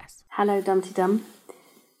 Yes. Hello, Dumpty Dum.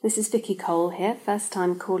 This is Vicky Cole here,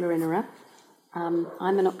 first-time caller in a row. I'm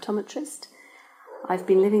an optometrist. I've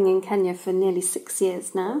been living in Kenya for nearly 6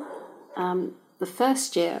 years now. The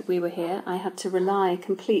first year we were here, I had to rely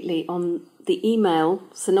completely on the email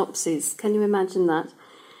synopses. Can you imagine that?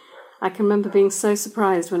 I can remember being so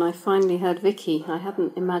surprised when I finally heard Vicky. I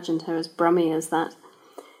hadn't imagined her as brummy as that.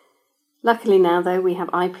 Luckily now, though, we have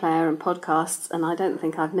iPlayer and podcasts, and I don't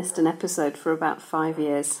think I've missed an episode for about 5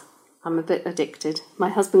 years. I'm a bit addicted. My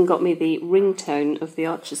husband got me the ringtone of the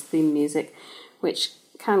Archers theme music, which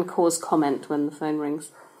can cause comment when the phone rings.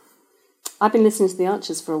 I've been listening to the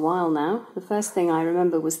Archers for a while now. The first thing I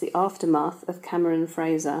remember was the aftermath of Cameron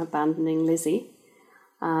Fraser abandoning Lizzie.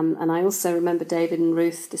 And I also remember David and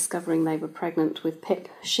Ruth discovering they were pregnant with Pip,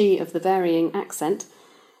 she of the varying accent.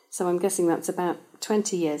 So I'm guessing that's about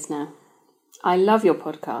 20 years now. I love your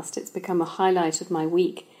podcast. It's become a highlight of my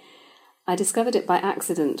week. I discovered it by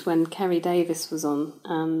accident when Kerry Davis was on,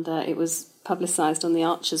 and it was publicised on the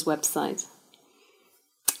Archers website.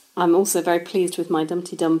 I'm also very pleased with my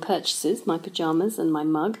Dumpty Dum purchases, my pyjamas and my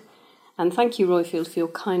mug. And thank you, Royfield, for your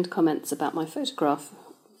kind comments about my photograph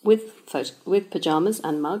with pyjamas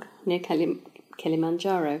and mug near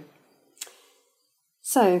Kilimanjaro.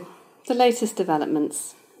 So, the latest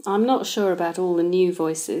developments. I'm not sure about all the new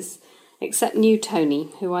voices, except new Tony,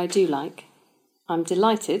 who I do like. I'm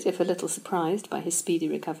delighted, if a little surprised, by his speedy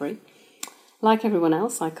recovery. Like everyone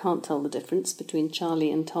else, I can't tell the difference between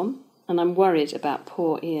Charlie and Tom, and I'm worried about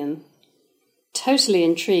poor Ian. Totally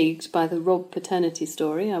intrigued by the Rob paternity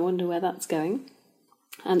story. I wonder where that's going.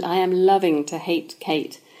 And I am loving to hate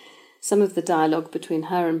Kate. Some of the dialogue between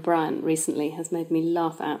her and Brian recently has made me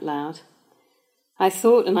laugh out loud. I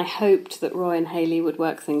thought and I hoped that Roy and Hayley would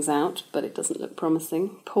work things out, but it doesn't look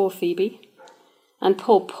promising. Poor Phoebe. And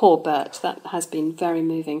poor Bert. That has been very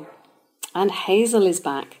moving. And Hazel is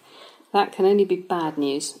back. That can only be bad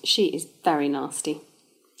news. She is very nasty.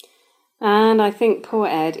 And I think poor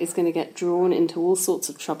Ed is going to get drawn into all sorts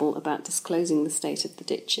of trouble about disclosing the state of the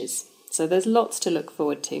ditches. So there's lots to look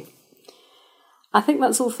forward to. I think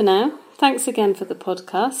that's all for now. Thanks again for the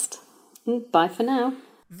podcast. Bye for now.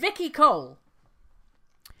 Vicky Cole,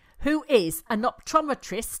 who is an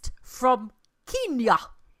optometrist from Kenya.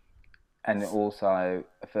 And also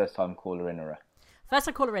a first-time caller in her.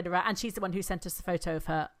 First-time caller in her, and she's the one who sent us a photo of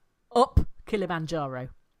her up Kilimanjaro.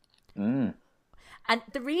 Mm. And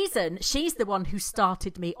the reason, she's the one who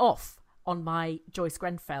started me off on my Joyce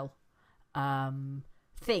Grenfell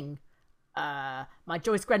thing, my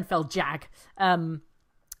Joyce Grenfell jag,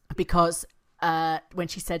 because when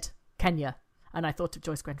she said Kenya, and I thought of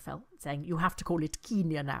Joyce Grenfell saying, you have to call it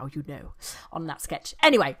Kenya now, you know, on that sketch.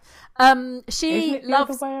 Anyway, she Isn't it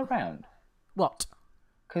loves... the other way around? What?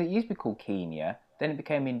 Because it used to be called Kenya, then it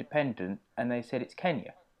became independent, and they said it's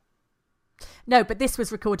Kenya. No, but this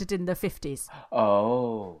was recorded in the 50s.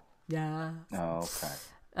 Oh. Yeah. Oh,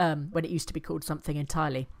 okay. When it used to be called something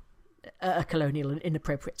entirely colonial and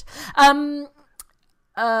inappropriate.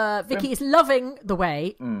 Vicky is loving the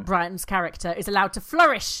way Brian's character is allowed to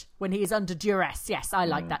flourish when he is under duress. Yes, I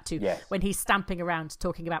like that too. Yes. When he's stamping around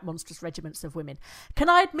talking about monstrous regiments of women. Can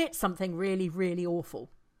I admit something really, really awful?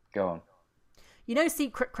 Go on. You know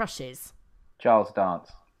Secret Crushes? Charles Dance,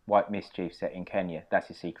 White Mischief set in Kenya. That's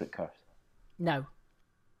his secret crush. No.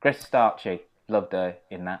 Greta Starchy, loved her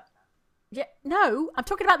in that. Yeah, no, I'm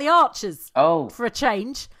talking about the Archers. Oh. For a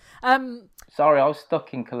change. Sorry, I was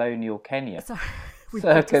stuck in colonial Kenya. Sorry.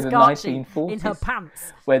 Circa the 1940s. In her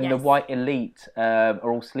pants. When the white elite are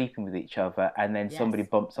all sleeping with each other and then somebody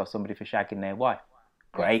bumps off somebody for shagging their wife.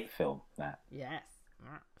 Great film, that. Yes.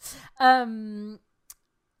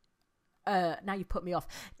 Now you put me off.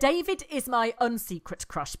 David is my unsecret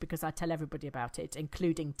crush because I tell everybody about it,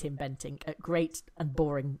 including Tim Benting, at great and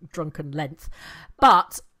boring drunken length.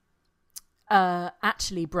 But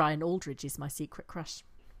actually, Brian Aldridge is my secret crush.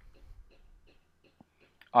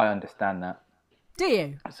 I understand that. Do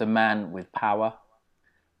you? It's a man with power,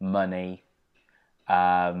 money.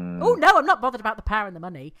 Oh, no, I'm not bothered about the power and the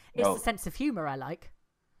money. It's the sense of humour I like.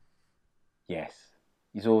 Yes.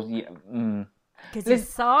 He's all... Because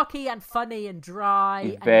he's sarky and funny and dry.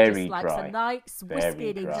 He's and very he just likes dry. a nice whiskey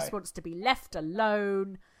and he just wants to be left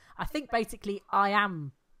alone. I think basically I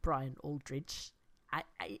am Brian Aldridge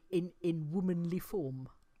in womanly form.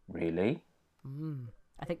 Really?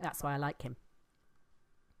 I think that's why I like him.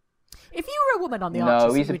 If you were a woman on the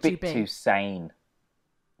Archers, no, he's a would you bit be? too sane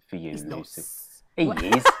for you, He's Lucy. not. He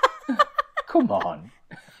is. Come on.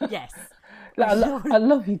 Yes. I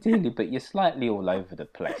love you dearly, but you're slightly all over the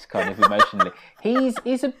place, kind of emotionally.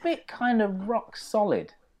 He's a bit kind of rock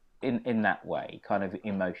solid in that way, kind of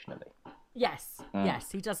emotionally. Yes,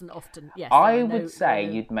 yes, he doesn't often. Yes, I would say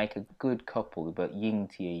you'd make a good couple, but yin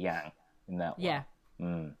to your yang in that way. Yeah.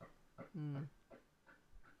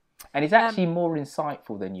 And he's actually more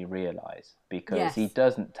insightful than you realise because he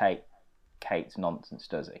doesn't take Kate's nonsense,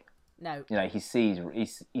 does he? No. You know, he's seen right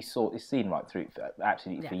through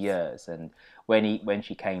for years, and when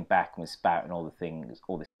she came back and was spouting all the things,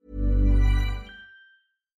 all this.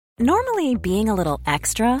 Normally, being a little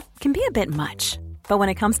extra can be a bit much, but when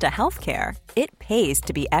it comes to healthcare, it pays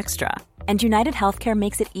to be extra. And United Healthcare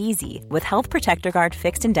makes it easy with Health Protector Guard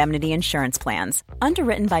fixed indemnity insurance plans.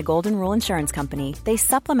 Underwritten by Golden Rule Insurance Company, they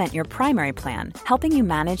supplement your primary plan, helping you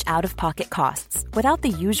manage out-of-pocket costs without the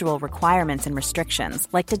usual requirements and restrictions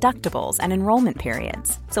like deductibles and enrollment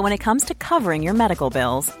periods. So when it comes to covering your medical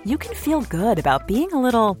bills, you can feel good about being a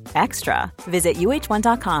little extra. Visit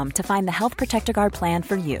UH1.com to find the Health Protector Guard plan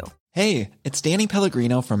for you. Hey, it's Danny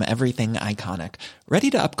Pellegrino from Everything Iconic.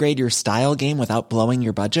 Ready to upgrade your style game without blowing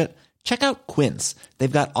your budget? Check out Quince.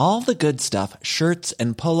 They've got all the good stuff, shirts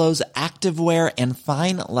and polos, activewear, and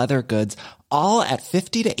fine leather goods, all at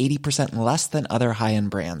 50 to 80% less than other high-end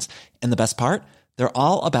brands. And the best part? They're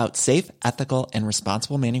all about safe, ethical, and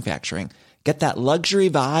responsible manufacturing. Get that luxury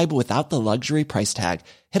vibe without the luxury price tag.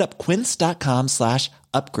 Hit up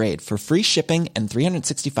quince.com/upgrade for free shipping and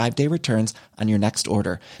 365-day returns on your next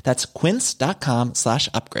order. That's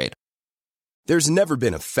quince.com/upgrade. There's never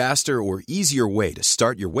been a faster or easier way to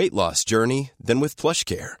start your weight loss journey than with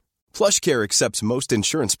PlushCare. PlushCare accepts most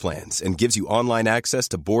insurance plans and gives you online access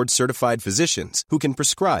to board-certified physicians who can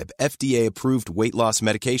prescribe FDA-approved weight loss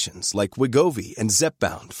medications like Wegovy and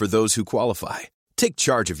Zepbound for those who qualify. Take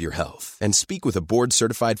charge of your health and speak with a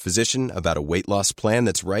board-certified physician about a weight loss plan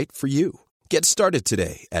that's right for you. Get started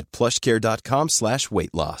today at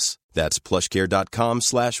plushcare.com/weight loss. That's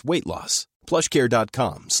plushcare.com/weight loss.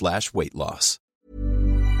 plushcare.com/weight loss.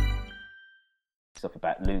 Stuff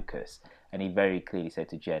about Lucas, and he very clearly said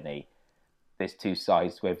to Jenny, there's two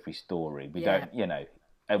sides to every story. We don't, you know,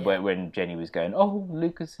 and when Jenny was going, oh,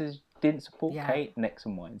 Lucas didn't support Kate, and X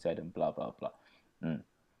and Y and Z and blah, blah, blah.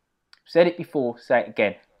 Said it before, say it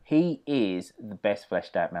again. He is the best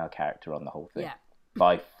fleshed out male character on the whole thing. Yeah.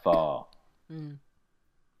 By far.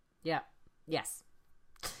 Yeah. Yes.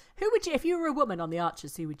 Who would you, if you were a woman on the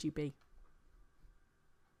Archers, who would you be?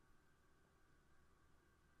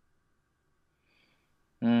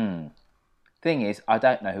 Thing is, I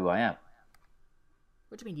don't know who I am.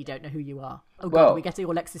 What do you mean you don't know who you are? Oh, God, Well, are we getting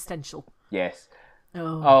all existential? Yes.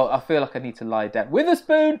 Oh, I feel like I need to lie down.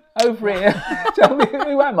 Witherspoon, over here. Tell me,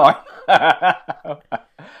 who am I?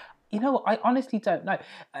 You know what? I honestly don't know.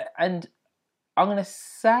 And I'm going to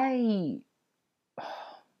say,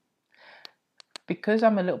 because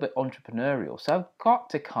I'm a little bit entrepreneurial, so I've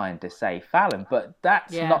got to kind of say Fallon, but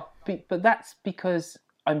that's but that's because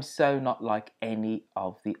I'm so not like any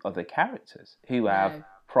of the other characters who have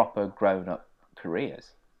proper grown-up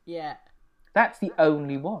careers. Yeah. That's the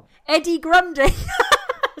only one. Eddie Grundy.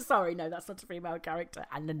 Sorry, no, that's not a female character.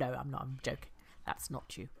 And no, I'm not. I'm joking. That's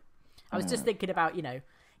not you. I was just thinking about,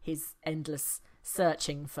 his endless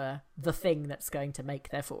searching for the thing that's going to make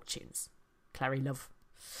their fortunes. Clary Love.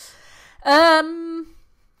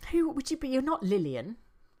 Who would you be? You're not Lillian,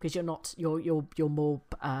 because you're not. You're more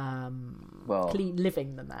clean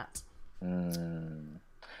living than that.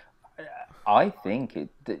 I think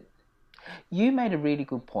you made a really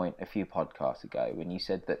good point a few podcasts ago when you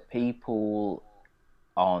said that people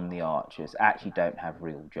on the Archers actually don't have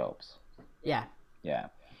real jobs. Yeah. Yeah.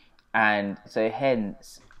 And so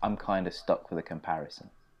hence I'm kind of stuck with a comparison.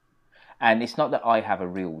 And it's not that I have a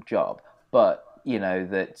real job, but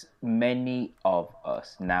that many of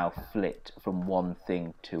us now flit from one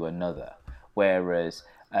thing to another, whereas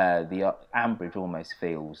the Ambridge almost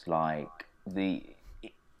feels like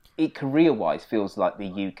it career-wise feels like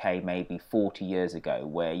the UK maybe 40 years ago,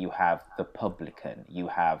 where you have the publican, you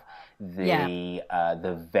have the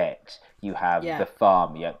vet, you have the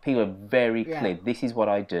farmer. People are very clear, this is what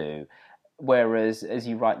I do. Whereas, as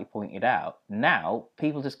you rightly pointed out, now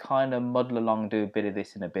people just kind of muddle along, do a bit of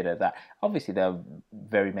this and a bit of that. Obviously, there are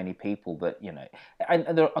very many people that,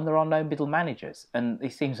 and there are no middle managers. And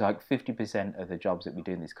it seems like 50% of the jobs that we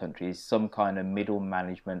do in this country is some kind of middle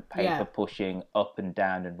management, paper pushing, up and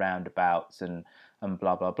down and roundabouts and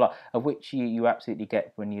blah, blah, blah, of which you absolutely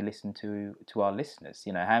get when you listen to our listeners.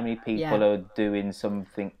 How many people are doing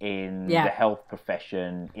something in the health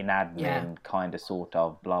profession, in admin, kind of, sort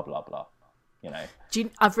of, blah, blah, blah.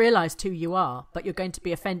 I've realised who you are, but you're going to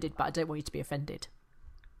be offended, but I don't want you to be offended.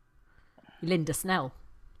 Linda Snell.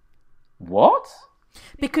 What?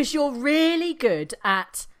 Because you're really good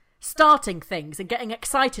at starting things and getting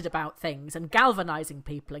excited about things and galvanising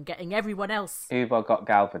people and getting everyone else. Who have I got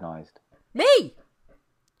galvanised? Me!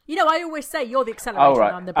 I always say you're the accelerator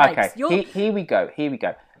and I'm the brakes. Okay, here we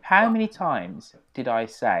go. How many times did I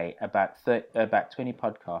say about 20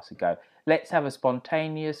 podcasts ago, let's have a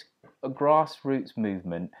spontaneous grassroots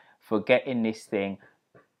movement for getting this thing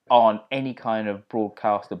on any kind of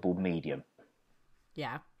broadcastable medium?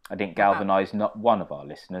 Yeah. I didn't galvanise not one of our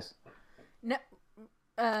listeners. No,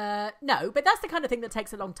 but that's the kind of thing that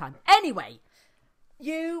takes a long time. Anyway,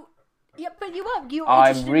 but you won't.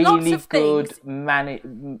 I'm really lots of good things.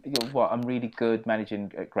 I'm really good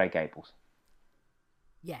managing Grey Gables.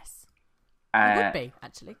 Yes. You would be,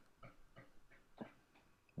 actually.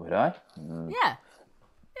 Would I? Yeah.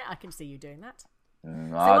 Yeah, I can see you doing that. So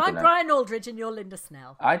I'm Brian Aldridge and you're Linda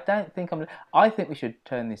Snell. I don't think I think we should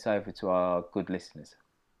turn this over to our good listeners.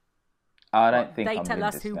 I don't think they I'm tell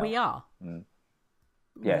Linda us who Snell. we are.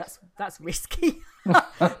 Yes. That's risky.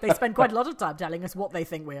 They spend quite a lot of time telling us what they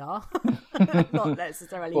think we are, not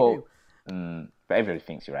necessarily who. But everybody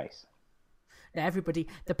thinks you're ace. No, everybody.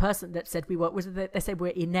 The person that said we were they said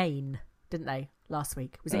we're inane, didn't they? Last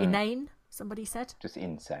week was it inane? Somebody said just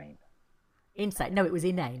insane. Insane. No, it was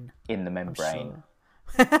inane. In the membrane.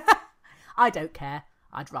 Sure. I don't care.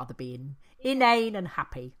 I'd rather be inane and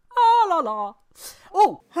happy. Ah la la.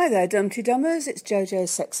 Oh, hi there, Dumpty Dummers. It's Jojo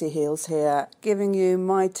Sexy Heels here, giving you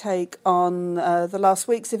my take on the last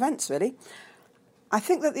week's events, really. I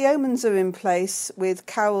think that the omens are in place with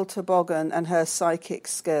Carol Toboggan and her psychic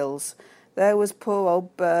skills. There was poor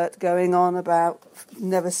old Bert going on about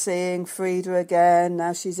never seeing Frida again.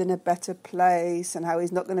 Now she's in a better place and how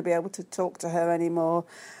he's not going to be able to talk to her anymore.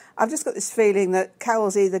 I've just got this feeling that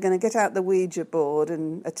Carol's either going to get out the Ouija board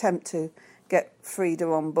and attempt to get Frida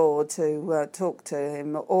on board to talk to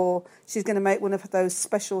him, or she's going to make one of those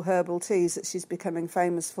special herbal teas that she's becoming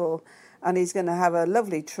famous for, and he's going to have a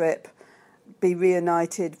lovely trip, be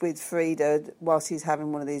reunited with Frida whilst he's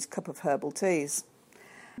having one of these cup of herbal teas.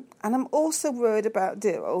 And I'm also worried about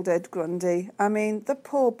dear old Ed Grundy. I mean, the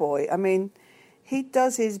poor boy. I mean, he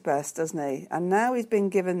does his best, doesn't he? And now he's been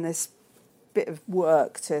given this bit of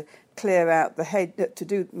work to clear out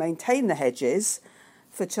the maintain the hedges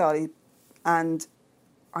for Charlie, and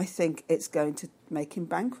I think it's going to make him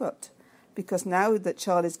bankrupt, because now that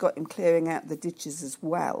Charlie's got him clearing out the ditches as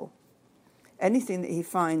well, anything that he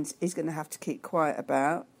finds he's going to have to keep quiet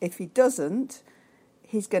about. If he doesn't,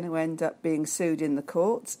 he's going to end up being sued in the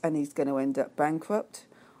courts and he's going to end up bankrupt.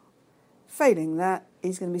 Failing that,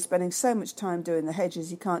 he's going to be spending so much time doing the hedges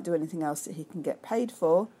he can't do anything else that he can get paid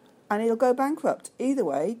for, and he'll go bankrupt. Either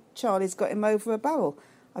way, Charlie's got him over a barrel.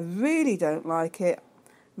 I really don't like it.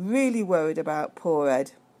 Really worried about poor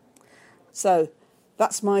Ed. So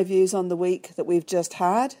that's my views on the week that we've just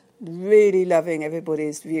had. Really loving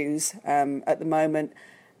everybody's views at the moment,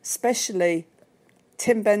 especially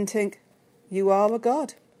Tim Bentinck. You are a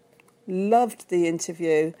god. Loved the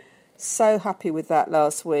interview. So happy with that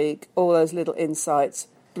last week. All those little insights.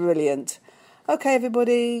 Brilliant. Okay,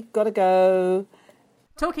 everybody, gotta go.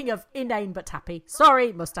 Talking of inane but happy,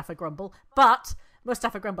 sorry, Mustafa Grumble, but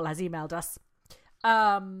Mustafa Grumble has emailed us.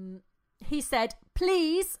 He said,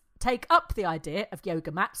 please take up the idea of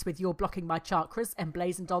yoga mats with your blocking my chakras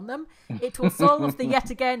emblazoned on them. It will solve the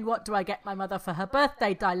yet again what do I get my mother for her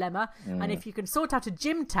birthday dilemma. And if you can sort out a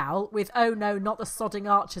gym towel with oh no, not the sodding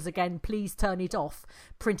archers again, please turn it off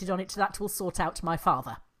printed on it, that will sort out my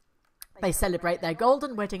father. They celebrate their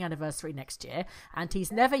golden wedding anniversary next year, and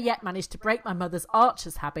he's never yet managed to break my mother's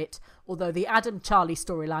archers habit, although the Adam Charlie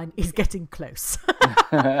storyline is getting close.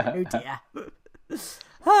 Oh dear.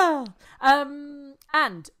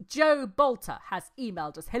 And Joe Bolter has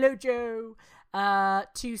emailed us. Hello, Joe.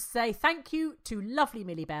 To say thank you to lovely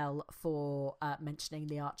Millie Bell for mentioning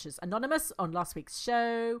the Archers Anonymous on last week's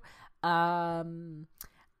show. And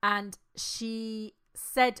she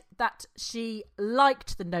said that she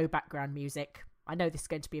liked the no background music. I know this is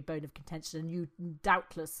going to be a bone of contention, and you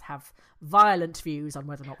doubtless have violent views on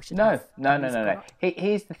whether or not we should have No.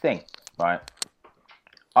 Here's the thing, right?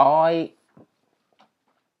 All right,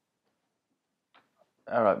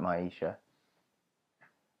 Maisha.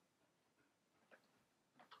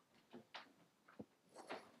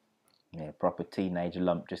 Yeah, proper teenager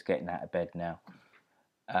lump just getting out of bed now.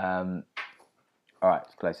 All right,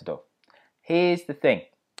 let's close the door. Here's the thing.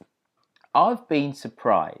 I've been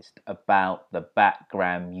surprised about the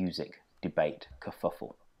background music debate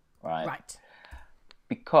kerfuffle, right? Right.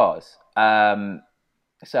 Because,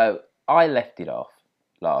 so I left it off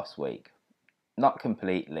last week. Not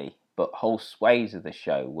completely, but whole swathes of the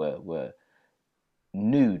show were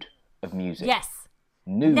nude of music. Yes.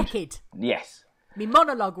 Nude. Naked. Yes. My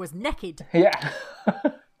monologue was naked. Yeah.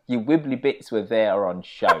 Your wibbly bits were there on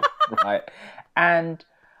show, right? And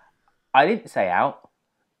I didn't say out.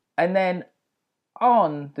 And then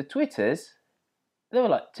on the Twitters, there were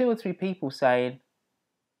like 2 or 3 people saying,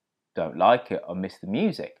 don't like it or miss the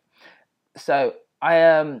music. So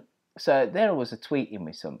so there was a tweet in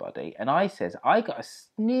with somebody, and I says, I got a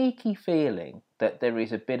sneaky feeling that there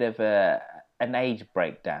is a bit of an age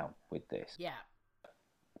breakdown with this. Yeah.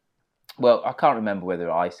 Well, I can't remember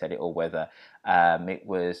whether I said it or whether it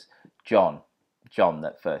was John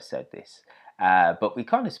that first said this. But we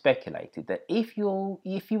kind of speculated that if you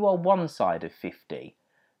are one side of 50,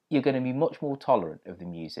 you're going to be much more tolerant of the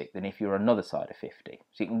music than if you're another side of 50.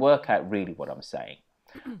 So you can work out really what I'm saying.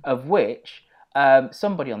 Of which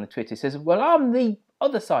somebody on the Twitter says, well, I'm the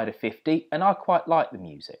other side of 50 and I quite like the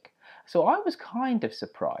music. So I was kind of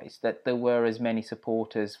surprised that there were as many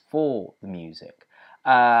supporters for the music.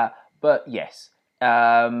 But yes,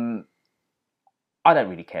 I don't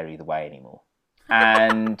really care either way anymore.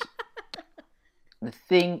 And the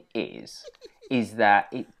thing is that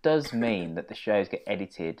it does mean that the shows get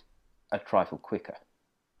edited a trifle quicker.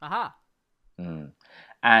 Aha.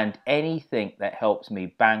 And anything that helps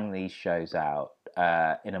me bang these shows out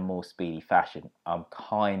in a more speedy fashion, I'm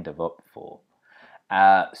kind of up for.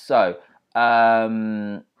 So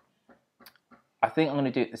I think I'm going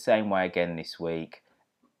to do it the same way again this week,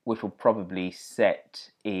 which will probably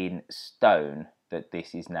set in stone that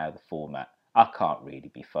this is now the format. I can't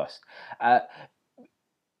really be fussed. As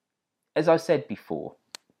I said before,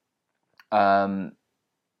 in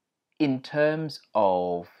terms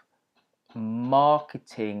of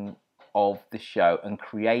marketing of the show and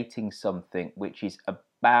creating something which is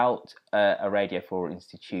about a Radio 4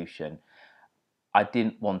 institution, I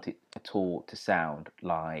didn't want it at all to sound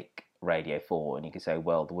like Radio 4. And you could say,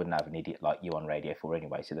 well, they wouldn't have an idiot like you on Radio 4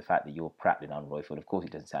 anyway. So the fact that you're prattling on Royfield, of course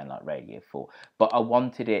it doesn't sound like Radio 4. But I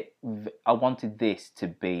wanted this to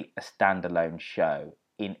be a standalone show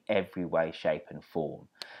in every way, shape and form.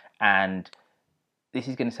 And this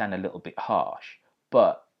is going to sound a little bit harsh,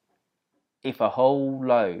 but if a whole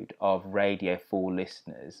load of Radio 4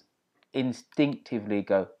 listeners instinctively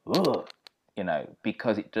go, ugh, you know,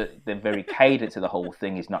 because the very cadence of the whole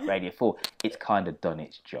thing is not Radio 4. It's kind of done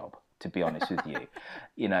its job, to be honest with you,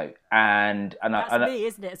 you know. And that's me,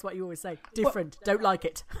 isn't it? It's what you always say. Different. Don't like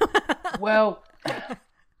it. Well,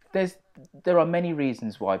 there are many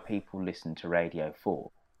reasons why people listen to Radio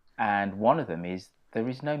 4, and one of them is there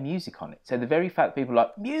is no music on it. So the very fact people are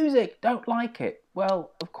like, music, don't like it.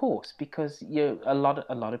 Well, of course, because a lot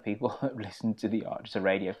of people listen to the Archers of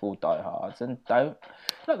Radio 4 diehards and don't,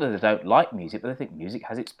 not that they don't like music, but they think music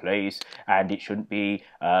has its place and it shouldn't be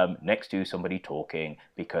next to somebody talking,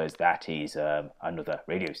 because that is another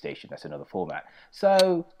radio station, that's another format.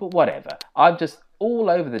 So, but whatever. I'm just all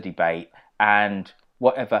over the debate and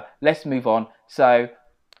whatever. Let's move on. So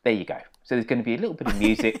there you go. So there's going to be a little bit of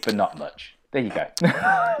music, but not much. There you go.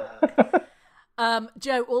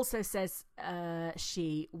 Jo also says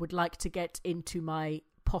she would like to get into my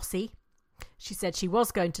posse. She said she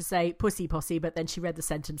was going to say pussy posse, but then she read the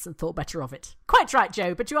sentence and thought better of it. Quite right,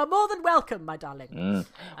 Jo, but you are more than welcome, my darling.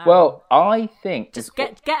 Well, I think... Just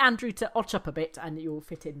get Andrew to otch up a bit and you'll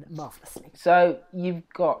fit in marvellously. So you've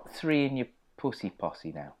got 3 in your pussy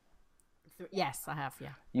posse now. Yes, I have,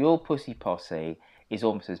 yeah. Your pussy posse is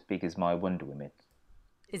almost as big as my Wonder Woman.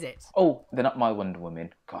 Is it? Oh, they're not my Wonder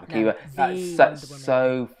Woman. God, no, that's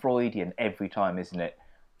so Freudian every time, isn't it?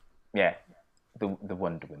 Yeah, the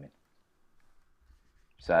Wonder Woman.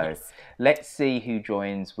 So yes. Let's see who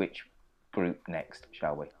joins which group next,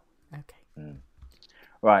 shall we? Okay.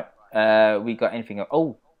 Right. We got anything else?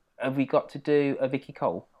 Oh, have we got to do a Vicky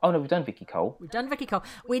Cole? Oh no, we've done Vicky Cole. We've done Vicky Cole.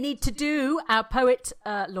 We need to do our poet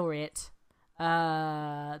laureate.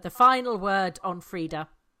 The final word on Frida,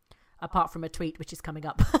 apart from a tweet which is coming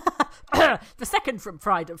up. The second from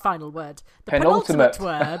Frida, final word. The penultimate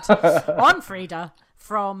word on Frida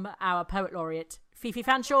from our poet laureate, Fifi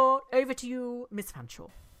Fanshawe. Over to you, Miss Fanshawe.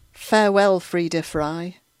 Farewell, Frida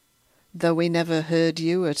Fry. Though we never heard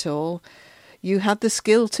you at all, you had the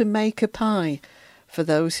skill to make a pie for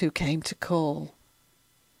those who came to call.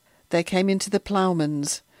 They came into the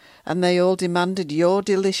ploughman's, and they all demanded your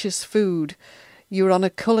delicious food. You were on a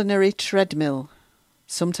culinary treadmill,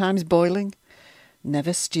 sometimes boiling,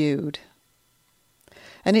 never stewed.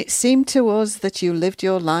 And it seemed to us that you lived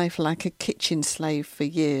your life like a kitchen slave for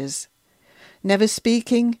years, never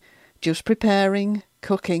speaking, just preparing,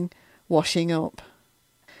 cooking, washing up.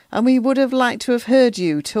 And we would have liked to have heard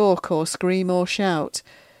you talk or scream or shout.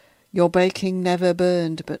 Your baking never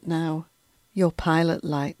burned, but now your pilot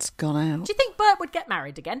light's gone out. Do you think Bert would get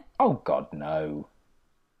married again? Oh, God, no.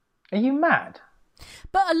 Are you mad?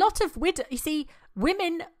 But a lot of you see,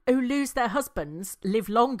 women who lose their husbands live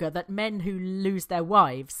longer than men who lose their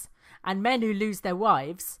wives. And men who lose their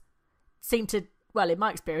wives seem to, well, in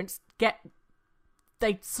my experience,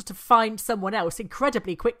 they sort of find someone else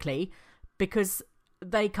incredibly quickly because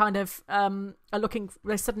they kind of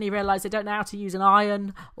they suddenly realise they don't know how to use an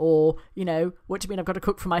iron, or, you know, what do you mean I've got to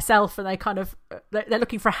cook for myself? And they kind of, they're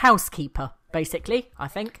looking for a housekeeper, basically, I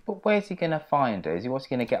think. But where's he going to find her? What's he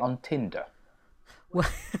going to get on Tinder?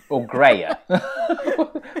 Or Greyer?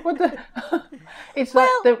 It's like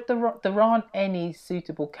there aren't any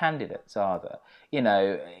suitable candidates, are there? You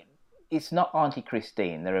know, it's not Auntie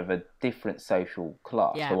Christine. They're of a different social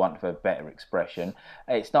class, for want of a better expression.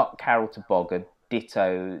 It's not Carol Toboggan,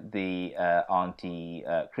 ditto the Auntie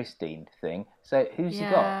Christine thing. So who's he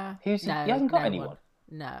got? He hasn't got anyone.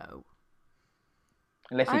 No.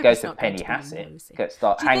 Unless he goes to Penny Hassett,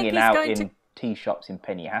 start hanging out in tea shops in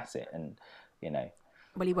Penny Hassett, and, you know.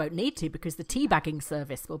 Well, he won't need to, because the teabagging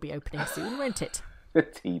service will be opening soon, won't it? The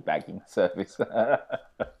teabagging service.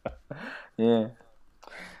 Yeah.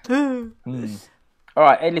 All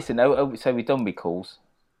right, hey, listen, so we've done with calls.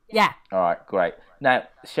 Yeah. All right, great. Now,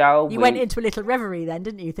 shall we... You went into a little reverie then,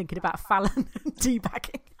 didn't you, thinking about Fallon and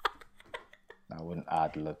teabagging?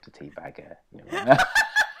 I'd love to teabag her. You know.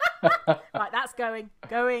 Right, that's going.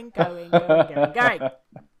 Are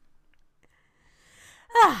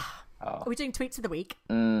we doing tweets of the week?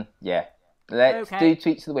 Yeah. Let's do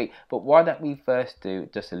tweets of the week. But why don't we first do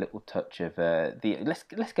just a little touch of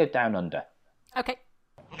let's go down under. Okay.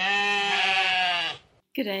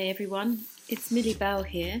 G'day everyone, it's Millie Bell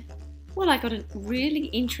here. Well, I got a really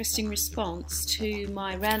interesting response to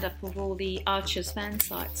my roundup of all the Archers fan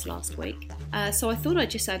sites last week. So I thought I'd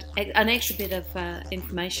just add an extra bit of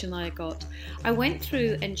information I got. I went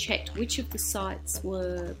through and checked which of the sites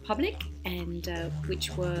were public and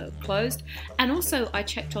which were closed. And also I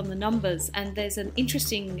checked on the numbers, and there's an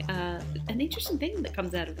interesting thing that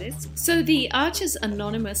comes out of this. So the Archers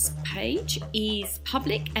Anonymous page is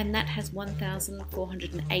public, and that has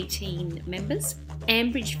 1,418 members.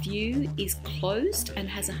 Ambridge View is closed and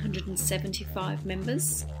has 175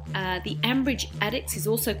 members. The Ambridge Addicts is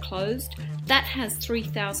also closed. That has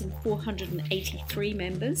 3,483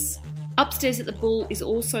 members. Upstairs at the Bull is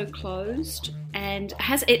also closed, and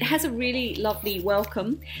it has a really lovely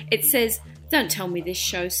welcome. It says, "Don't tell me this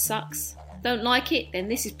show sucks. Don't like it? Then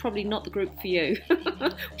this is probably not the group for you,"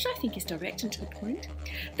 which I think is direct and to the point.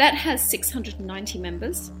 That has 690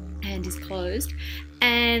 members and is closed.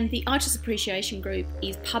 And the Archers Appreciation Group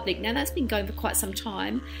is public. Now that's been going for quite some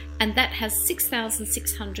time, and that has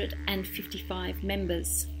 6,655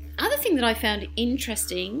 members. Other thing that I found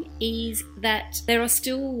interesting is that there are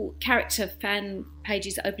still character fan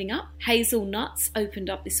pages opening up. Hazel Nuts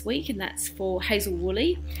opened up this week, and that's for Hazel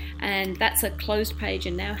Woolley, and that's a closed page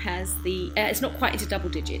and now has it's not quite into double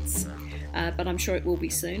digits, but I'm sure it will be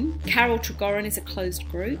soon. Carol Tregoran is a closed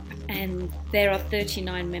group, and there are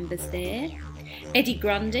 39 members there. Eddie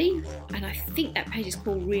Grundy, and I think that page is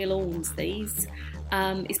called Real Orns These,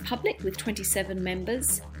 is public with 27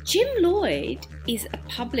 members. Jim Lloyd is a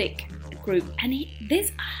public group, and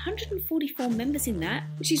there's 144 members in that,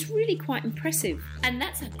 which is really quite impressive. And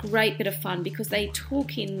that's a great bit of fun because they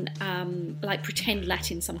talk in like pretend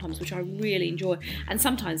Latin sometimes, which I really enjoy, and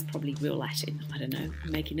sometimes probably real Latin. I don't know,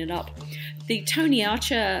 I'm making it up. The Tony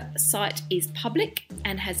Archer site is public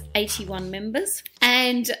and has 81 members.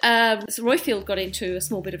 And so Royfield got into a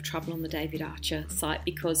small bit of trouble on the David Archer site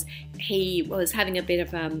because he was having a bit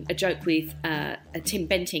of a joke with Tim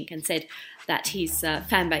Bentinck and said that his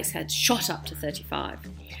fan base had shot up to 35.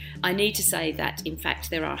 I need to say that, in fact,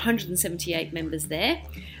 there are 178 members there,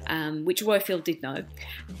 which Royfield did know,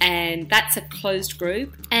 and that's a closed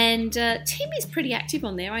group. And Tim is pretty active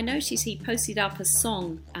on there. I noticed he posted up a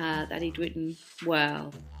song that he'd written.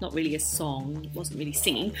 Well, not really a song, it wasn't really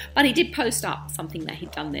singing, but he did post up something that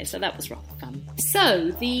he'd done there, so that was rather fun. So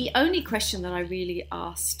the only question that I really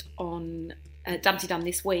asked on Dumpty Dum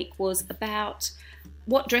this week was about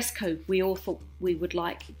what dress code we all thought we would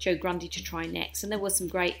like Joe Grundy to try next, and there were some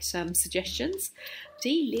great suggestions.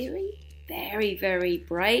 Dee Leary, very, very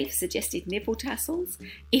brave, suggested nipple tassels.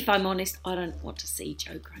 If I'm honest, I don't want to see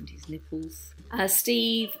Joe Grundy's nipples.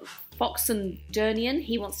 Steve Foxen-Dernian,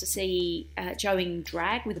 he wants to see Joe in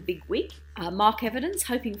drag with a big wig. Mark Evidence,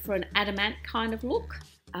 hoping for an adamant kind of look.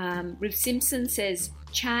 Riv Simpson says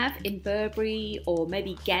Chav in Burberry, or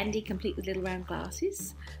maybe Gandhi complete with little round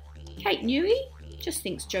glasses. Kate Newey just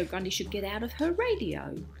thinks Joe Grundy should get out of her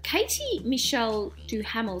radio. Katie Michelle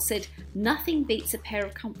Duhamel said nothing beats a pair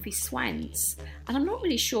of comfy swans, and I'm not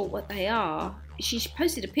really sure what they are. She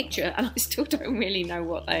posted a picture and I still don't really know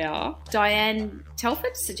what they are. Diane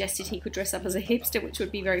Telford suggested he could dress up as a hipster, which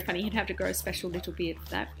would be very funny. He'd have to grow a special little beard for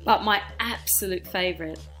that. But my absolute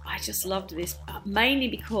favourite, I just loved this, mainly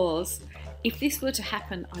because if this were to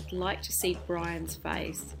happen, I'd like to see Brian's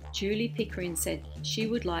face. Julie Pickering said she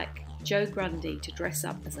would like Joe Grundy to dress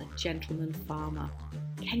up as a gentleman farmer.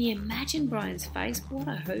 Can you imagine Brian's face? What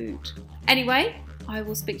a hoot. Anyway, I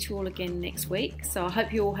will speak to you all again next week, so I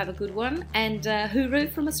hope you all have a good one, and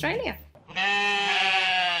hooroo from Australia.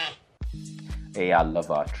 Yeah, I love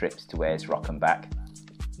our trips to Ayers Rock and back.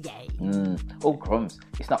 Yay. Oh, crumbs.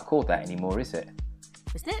 It's not called that anymore, is it?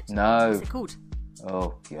 Isn't it? No. What's it called?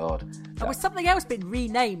 Oh, God. Oh, has something else been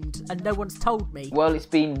renamed and no one's told me? Well, it's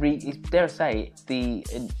been, dare I say, the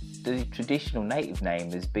traditional native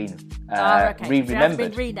name has been okay. re-remembered. So it hasn't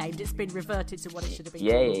been renamed, it's been reverted to what it should have been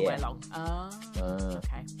called all the way along.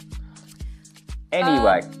 Okay.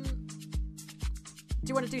 Anyway. Do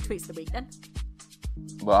you want to do tweets of the week then?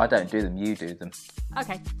 Well, I don't do them, you do them.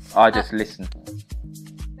 Okay. I just listen.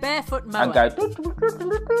 Barefoot Mower. And go... the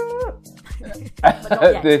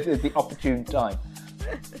opportune time.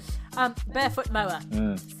 Barefoot Mower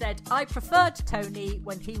said, I preferred Tony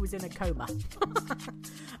when he was in a coma.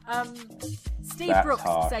 Steve That's Brooks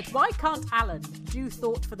harsh. said, why can't Alan do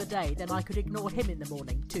thought for the day? Then I could ignore him in the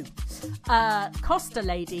morning too. Costa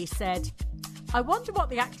Lady said, I wonder what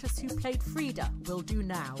the actress who played Frida will do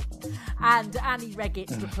now. And Annie Reggett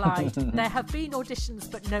replied, there have been auditions,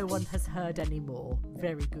 but no one has heard any more.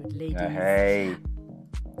 Very good, ladies. Hey.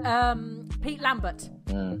 Pete Lambert.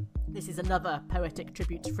 This is another poetic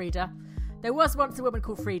tribute to Frida. There was once a woman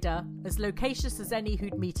called Frida, as loquacious as any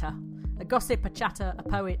who'd meet her. A gossip, a chatter, a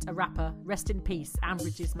poet, a rapper. Rest in peace,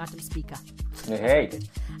 Ambridge's Madam Speaker. Hey.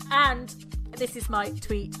 And this is my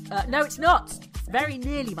tweet. No, it's not. It's very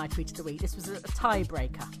nearly my tweet of the week. This was a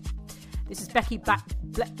tiebreaker. This is Becky Black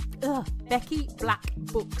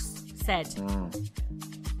Books said.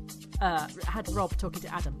 Had Rob talking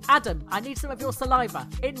to Adam. Adam, I need some of your saliva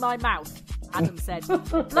in my mouth. Adam said,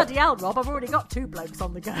 bloody hell, Rob, I've already got 2 blokes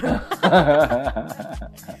on the go.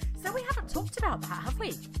 So we haven't talked about that, have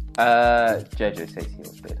we? Jojo Stacey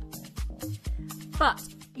Hills did. But,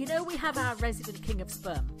 you know, we have our resident king of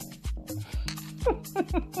sperm.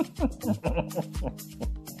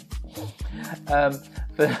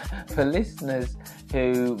 For listeners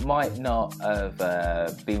who might not have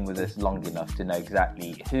been with us long enough to know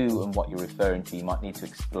exactly who and what you're referring to, you might need to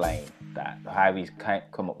explain that, how he's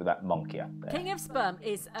come up with that monkey up there. King of Sperm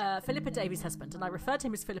is Philippa Davies' husband, and I refer to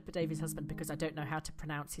him as Philippa Davies' husband because I don't know how to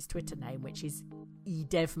pronounce his Twitter name, which is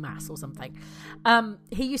Edevmas or something.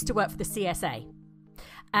 He used to work for the CSA,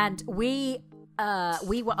 and we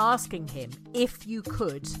were asking him if you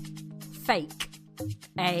could fake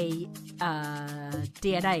a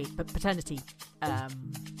DNA paternity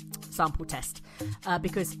sample test,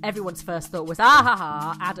 because everyone's first thought was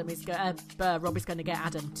Rob is going to get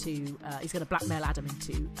Adam to he's going to blackmail Adam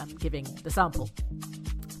into giving the sample.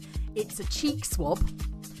 It's a cheek swab.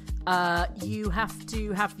 You have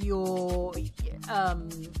to have your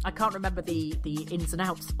I can't remember the ins and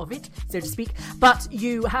outs of it, so to speak, but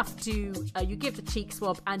you have to you give the cheek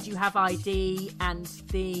swab and you have ID and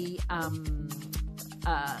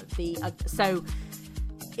so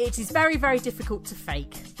it is very, very difficult to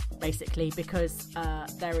fake, basically, because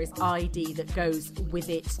there is ID that goes with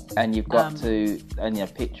it. And you've got to, and a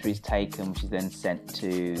picture is taken, which is then sent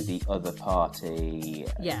to the other party.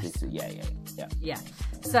 Yes. Yeah.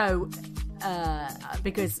 So,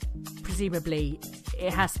 because presumably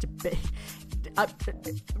it has to be...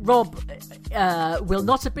 Rob will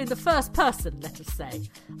not have been the first person, let us say.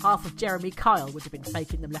 Half of Jeremy Kyle would have been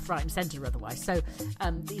faking them left, right and centre otherwise. So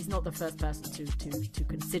he's not the first person to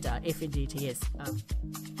consider, if indeed he is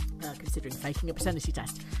considering faking a paternity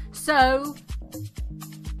test. So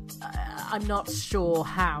I'm not sure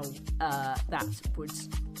how that would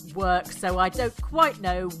work. So I don't quite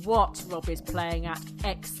know what Rob is playing at,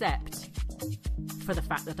 except for the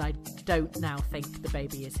fact that I don't now think the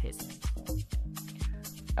baby is his.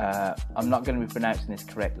 I'm not going to be pronouncing this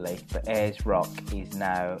correctly, but Ayers Rock is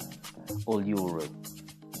now Uluru.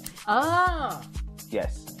 Ah!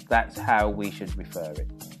 Yes, that's how we should refer it.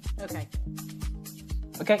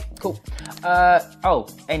 Okay, cool.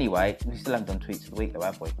 Anyway, we still haven't done tweets of the week though,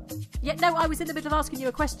 have we? Yeah, no, I was in the middle of asking you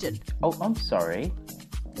a question. Oh, I'm sorry.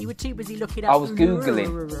 You were too busy looking up. I was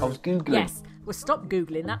Googling. Yes, well, stop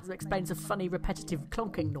Googling. That explains a funny, repetitive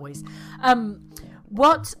clonking noise.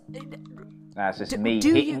 What... That's just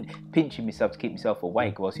pinching myself to keep myself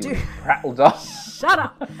awake whilst you prattled on. Shut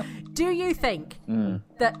up! Do you think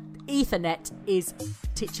that Ethernet is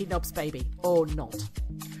Titchy Knob's baby or not?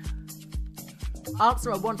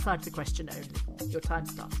 Answer on one side of the question only. Your time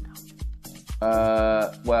starts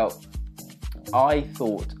now. Well, I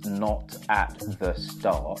thought not at the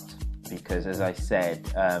start, because as I said,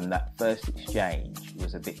 that first exchange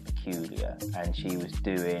was a bit peculiar, and she was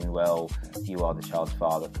doing, well, you are the child's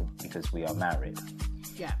father because we are married.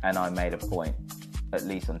 Yeah. And I made a point, at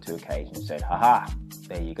least on 2 occasions, said, haha,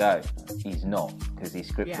 there you go. He's not, because these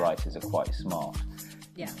script writers are quite smart.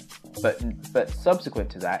 Yeah. But subsequent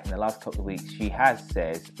to that, in the last couple of weeks, she has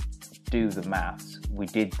said, do the maths. We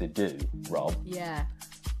did the do, Rob. Yeah.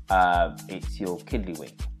 It's your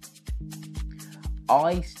kiddlywink.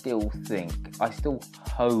 I still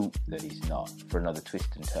hope that he's not, for another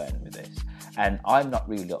twist and turn with this. And I'm not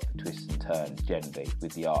really up for twists and turns generally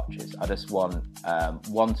with the Archers. I just want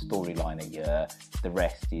one storyline a year. The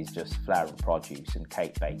rest is just flour and produce and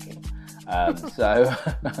cake baking. So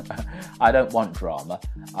I don't want drama.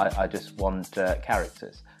 I just want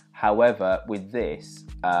characters. However, with this,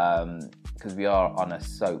 because we are on a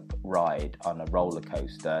soap ride, on a roller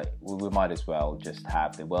coaster, we might as well just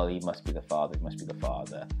have he must be the father,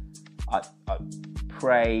 I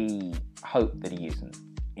hope that he isn't.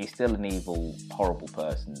 He's still an evil, horrible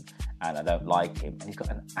person, and I don't like him. And he's got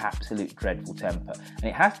an absolute dreadful temper. And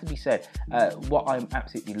it has to be said, what I'm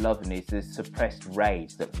absolutely loving is the suppressed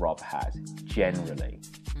rage that Rob has, generally.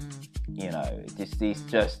 You know, he's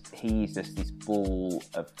just this ball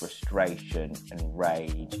of frustration and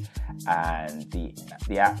rage, and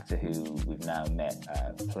the actor who we've now met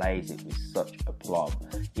plays it with such aplomb.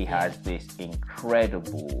 He has this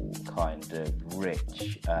incredible kind of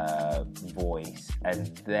rich voice,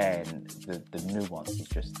 and then the nuance is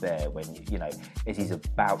just there when as he's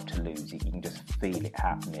about to lose it, you can just feel it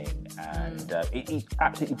happening, and he's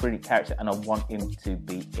absolutely brilliant character, and I want him to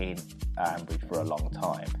be in Ambridge for a long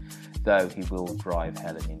time. though he will drive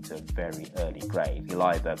Helen into a very early grave. He'll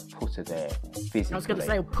either put her there physically. I was going to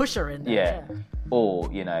say, he'll push her in there. Yeah. Or,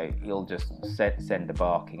 he'll just send her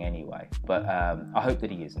barking anyway. But I hope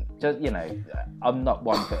that he isn't. Just, I'm not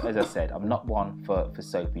one for, as I said, I'm not one for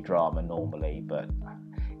soapy drama normally, but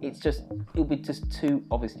it'll be just too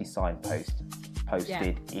obviously signposted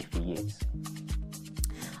if he is.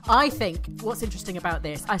 I think what's interesting about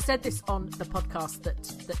this, I said this on the podcast that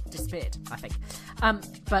disappeared, I think,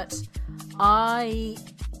 but I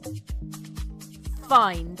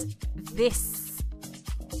find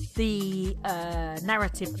the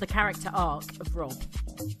narrative, the character arc of Rob,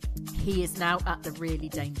 he is now at the really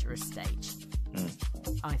dangerous stage,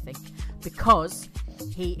 I think, because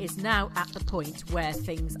he is now at the point where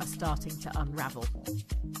things are starting to unravel.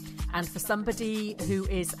 And for somebody who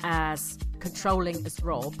is as controlling as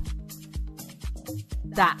Rob,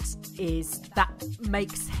 that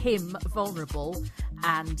makes him vulnerable,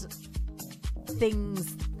 and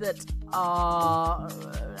things that are,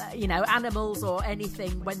 animals or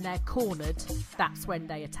anything, when they're cornered, that's when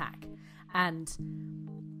they attack. And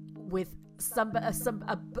with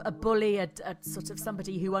a bully, a sort of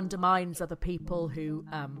somebody who undermines other people, who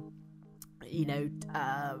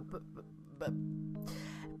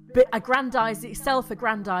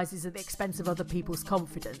self-aggrandizes at the expense of other people's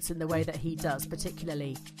confidence in the way that he does,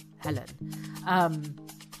 particularly Helen.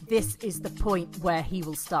 This is the point where he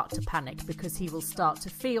will start to panic, because he will start to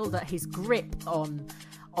feel that his grip on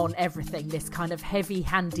everything, this kind of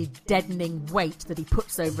heavy-handed, deadening weight that he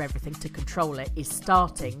puts over everything to control it, is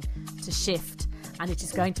starting to shift, and it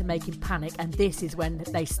is going to make him panic. And this is when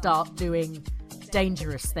they start doing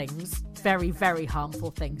dangerous things, very, very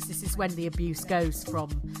harmful things. This is when the abuse goes from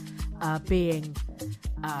being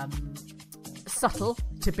subtle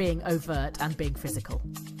to being overt and being physical.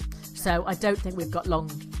 So I don't think we've got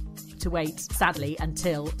long to wait, sadly,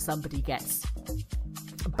 until somebody gets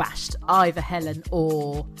bashed, either Helen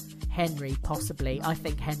or Henry, possibly. I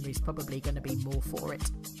think Henry's probably going to be more for it.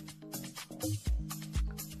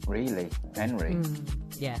 Really? Henry?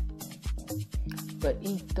 Yeah. But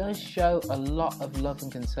he does show a lot of love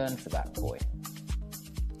and concern for that boy.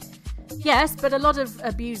 Yes, but a lot of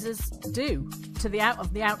abusers do. To the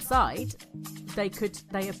outside, they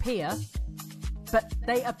appear, but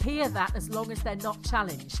they appear that as long as they're not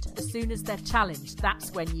challenged. As soon as they're challenged,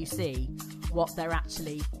 that's when you see what they're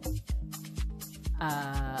actually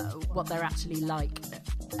like,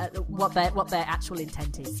 what their actual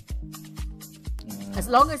intent is. As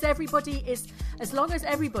long as everybody is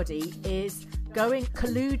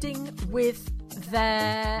colluding with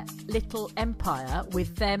their little empire,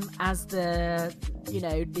 with them as the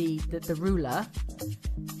ruler,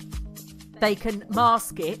 they can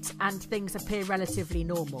mask it and things appear relatively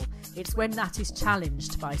normal. It's when that is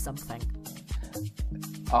challenged by something.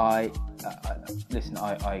 Listen,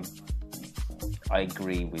 I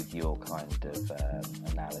agree with your kind of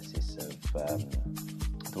analysis of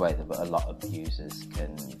the way that a lot of abusers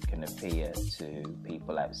can appear to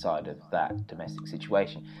people outside of that domestic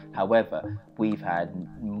situation. However, we've had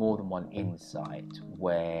more than one insight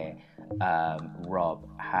where Rob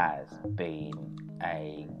has been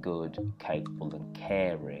a good, capable and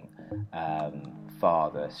caring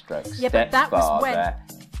father stroke stepfather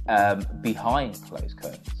behind closed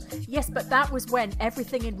curtains. Yes, but that was when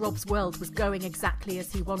everything in Rob's world was going exactly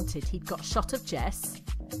as he wanted. He'd got shot of Jess.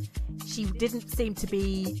 She didn't seem to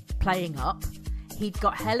be playing up. He'd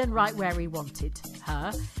got Helen right where he wanted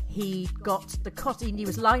her. He got the cottage. He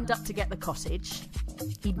was lined up to get the cottage.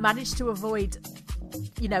 He'd managed to avoid,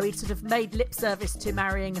 he'd sort of made lip service to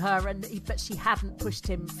marrying her, but she hadn't pushed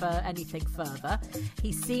him for anything further.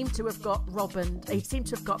 He seemed to have got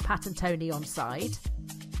Pat and Tony on side.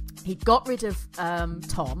 He'd got rid of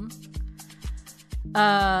Tom.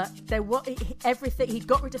 Everything. He'd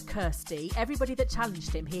got rid of Kirsty. Everybody that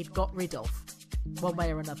challenged him, he'd got rid of, one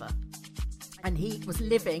way or another. And he was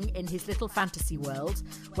living in his little fantasy world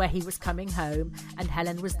where he was coming home and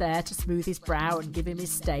Helen was there to smooth his brow and give him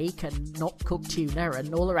his steak and not cook tuna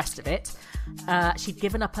and all the rest of it. She'd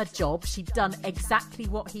given up her job. She'd done exactly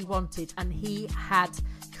what he wanted, and he had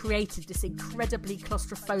created this incredibly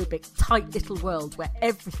claustrophobic, tight little world where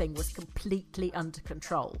everything was completely under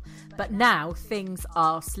control. But now things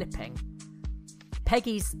are slipping.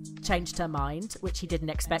 Peggy's changed her mind, which he didn't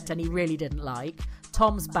expect and he really didn't like.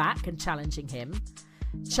 Tom's back and challenging him.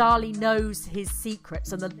 Charlie knows his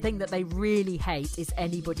secrets, and the thing that they really hate is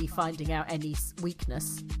anybody finding out any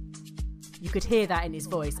weakness. You could hear that in his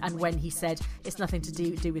voice. And when he said, "It's nothing to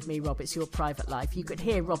do with me, Rob, it's your private life," you could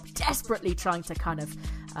hear Rob desperately trying to kind of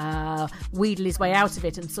wheedle his way out of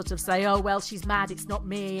it and sort of say, "Oh, well, she's mad, it's not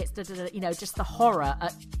me," it's just the horror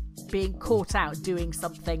at being caught out doing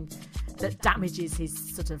something that damages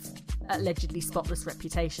his sort of allegedly spotless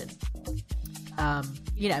reputation.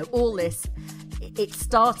 All this, it's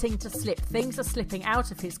starting to slip. Things are slipping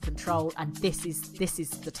out of his control, and this is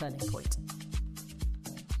the turning point.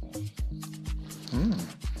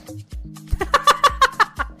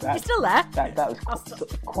 You're still there? That was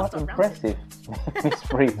quite impressive, Miss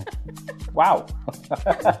Freeman. Wow.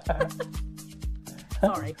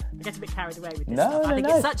 Sorry, I get a bit carried away with this No, stuff. I no, think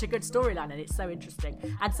no. it's such a good storyline, and it's so interesting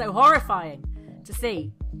and so horrifying to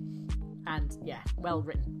see. And yeah, well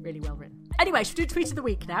written, really well written. Anyway, should we do tweet of the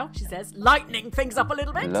week now? She says, lightening things up a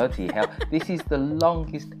little bit. Bloody hell! This is the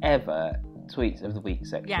longest ever tweets of the week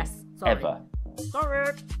section. Yes, sorry. Ever. Sorry.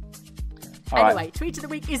 All Anyway, right. tweet of the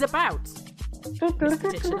week is about Mr.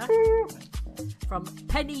 Titchener from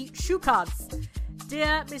Penny Shoecards.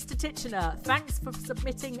 Dear Mr. Titchener, thanks for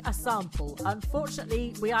submitting a sample.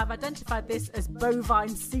 Unfortunately, we have identified this as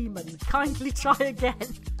bovine semen. Kindly try again.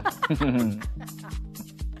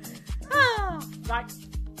 Right.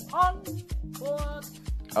 Onward.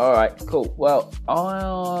 All right, cool. Well,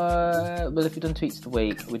 if we've done tweets of the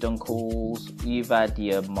week, we've done calls. You've had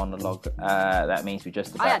your monologue. That means we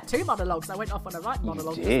just about. I had 2 monologues. I went off on a right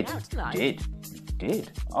monologue. You did. Just now, You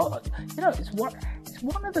did. Oh, it's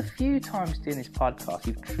one of the few times during this podcast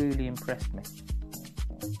you've truly impressed me.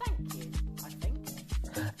 Thank you. I think.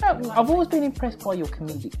 No, I've always been impressed by your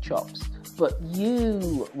comedic chops, but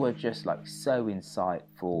you were just like so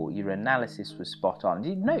insightful. Your analysis was spot on.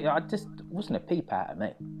 I just wasn't a peep out of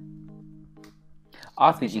me.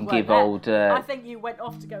 I think you can give old. I think you went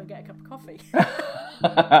off to go and get a cup of coffee.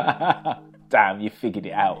 Damn, you figured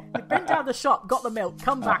it out. You'd been down the shop, got the milk,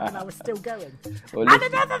 come back, and I was still going. Well, and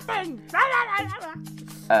another thing.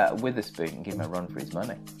 Witherspoon, give him a run for his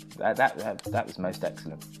money. That was most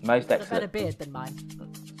excellent. Most Got a excellent. better beard than mine.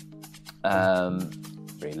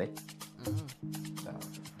 Really?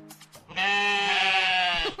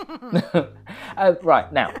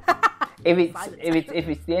 Right now, if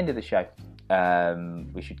it's the end of the show,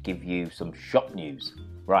 we should give you some shop news.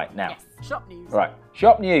 Right now. Yes, shop news. Right,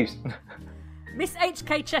 shop news. Miss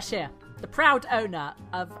HK Cheshire, the proud owner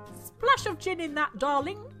of Splash of Gin in That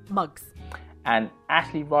Darling mugs. And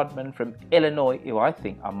Ashley Rodman from Illinois, who I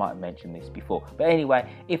think I might have mentioned this before. But anyway,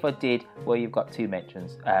 if I did, well, you've got 2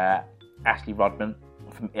 mentions. Ashley Rodman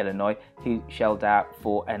from Illinois, who shelled out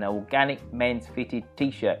for an organic men's fitted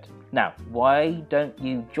t-shirt. Now, why don't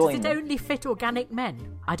you join Does it them? only fit organic men?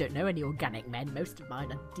 I don't know any organic men. Most of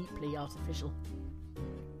mine are deeply artificial.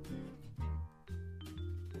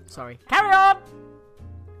 Sorry. Carry on!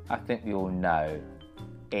 I think we all know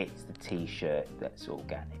it's the t-shirt that's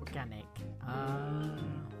organic. Organic.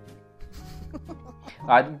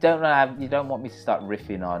 I don't know. You don't want me to start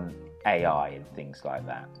riffing on AI and things like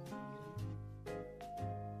that.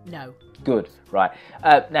 No. Good. Right.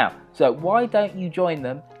 Now, so why don't you join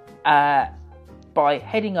them by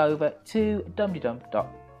heading over to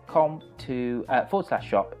dumdydum.com to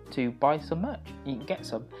 /shop to buy some merch. You can get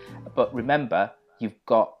some, but remember, you've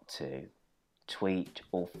got to tweet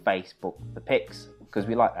or Facebook the pics, because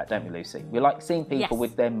we like that, don't we, Lucy? We like seeing people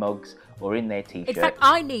with their mugs or in their t-shirts. In fact,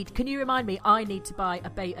 can you remind me, I need to buy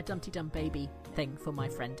a Dumpty Dum baby thing for my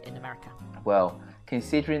friend in America. Well,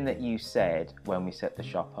 considering that you said when we set the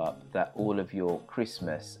shop up that all of your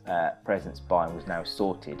Christmas presents buying was now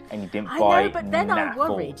sorted and you didn't buy I know, but then I naff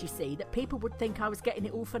worried, or- you see, that people would think I was getting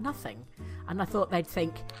it all for nothing. And I thought they'd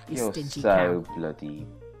think, You're stingy so cow. bloody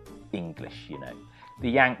English, you know. The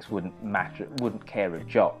Yanks wouldn't care a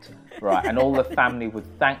jot, right? And all the family would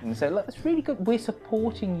thank them and say, look, that's really good. We're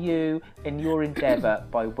supporting you in your endeavour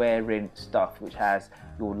by wearing stuff which has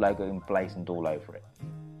your logo emblazoned all over it.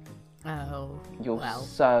 Oh, You're well.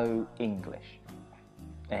 so English.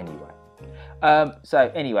 Anyway.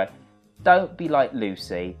 Anyway, don't be like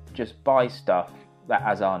Lucy. Just buy stuff that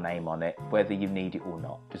has our name on it, whether you need it or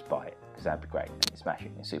not. Just buy it, because that'd be great. Smash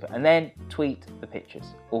it, it's super. And then tweet the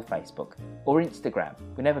pictures, or Facebook, or Instagram.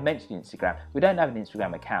 We never mentioned Instagram. We don't have an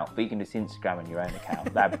Instagram account, but you can just Instagram on your own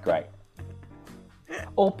account. That'd be great.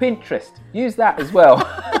 Or Pinterest. Use that as well.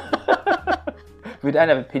 We don't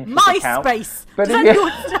have a Pinterest account. MySpace! But Does if you-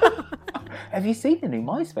 anyone- Have you seen the new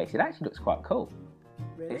MySpace? It actually looks quite cool.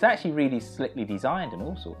 Really? It's actually really slickly designed and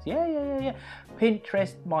all sorts. Yeah.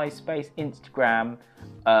 Pinterest, MySpace, Instagram.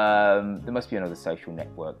 There must be another social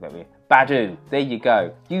network that we. Badoo. There you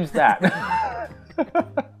go. Use that.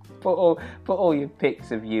 put all your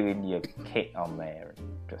pics of you in your kit on there and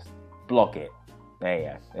just blog it.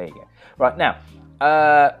 There you go. Right now.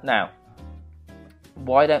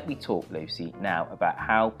 Why don't we talk, Lucy, now about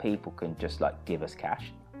how people can just like give us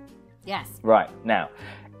cash? Yes. Right, now,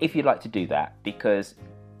 if you'd like to do that, because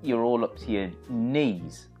you're all up to your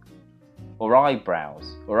knees or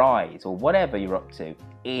eyebrows or eyes or whatever you're up to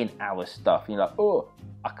in our stuff. And you're like, oh,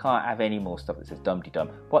 I can't have any more stuff that says Dum-de-Dum.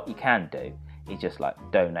 What you can do is just like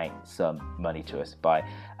donate some money to us by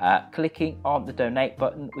clicking on the donate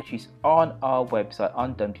button, which is on our website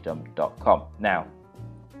on dumdedum.com. Now,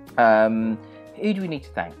 who do we need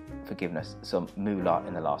to thank for giving us some moolah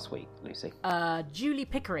in the last week, Lucy? Julie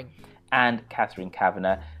Pickering. And Catherine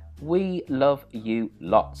Kavanagh. We love you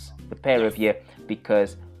lots, the pair of you,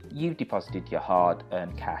 because you've deposited your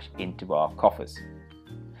hard-earned cash into our coffers.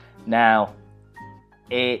 Now,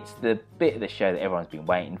 it's the bit of the show that everyone's been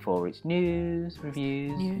waiting for. It's news,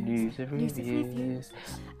 reviews, news of reviews.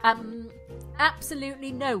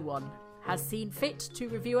 Absolutely no one has seen fit to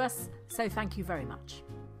review us, so thank you very much.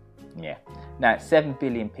 Yeah. Now, 7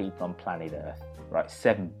 billion people on planet Earth, right?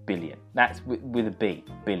 7 billion. That's with a B,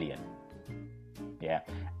 billion. Yeah.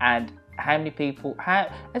 And how many people,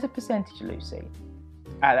 as a percentage, Lucy,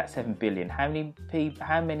 out of that 7 billion, how many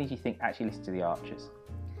do you think actually listen to The Archers?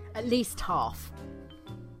 At least half.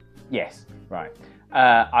 Yes, right.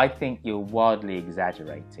 I think you're wildly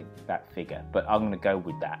exaggerating that figure, but I'm going to go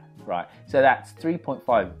with that, right? So that's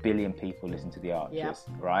 3.5 billion people listen to The Archers,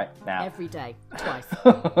 right? Now, every day, twice.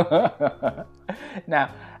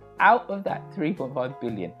 Now, out of that 3.5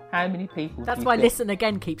 billion, how many people That's why Listen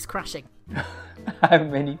Again keeps crashing. How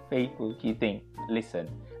many people do you think listen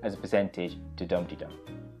as a percentage to Dum-de-Dum?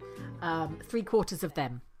 3/4 of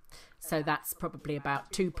them. So that's probably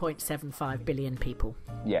about 2.75 billion people.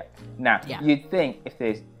 Yeah. Now, you'd think if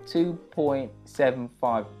there's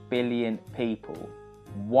 2.75 billion people,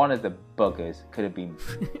 one of the buggers could have been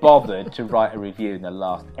bothered to write a review in the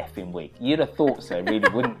last effing week. You'd have thought so, really,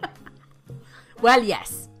 wouldn't you? Well,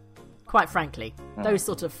 yes. Quite frankly, those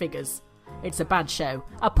sort of figures. It's a bad show.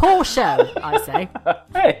 A poor show, I say.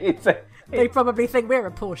 They probably think we're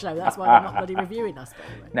a poor show. That's why they're not bloody reviewing us.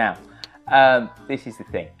 Now, this is the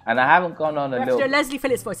thing, and I haven't gone on a little... Leslie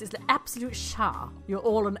Phillips' voice is the absolute shah. You're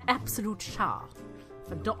all an absolute shah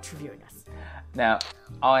for not reviewing us. Now,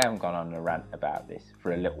 I haven't gone on a rant about this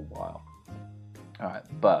for a little while. All right,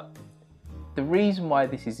 but the reason why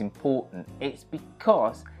this is important is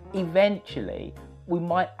because eventually we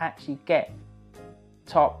might actually get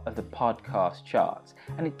top of the podcast charts,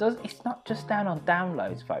 and it's not just down on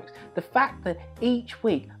downloads, folks. The fact that each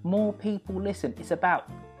week more people listen, it's about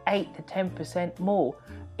 8 to 10% more.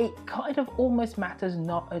 It kind of almost matters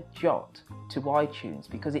not a jot to iTunes,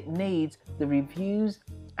 because it needs the reviews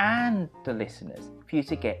and the listeners for you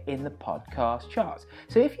to get in the podcast charts.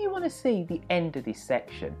 So if you want to see the end of this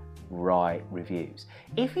section, write reviews.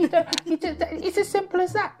 If you don't, it's as simple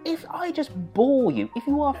as that. If I just bore you, if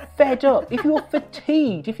you are fed up, if you are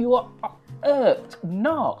fatigued, if you are irked,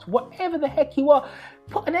 narked, whatever the heck you are,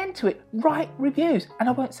 put an end to it. Write reviews, and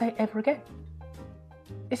I won't say it ever again.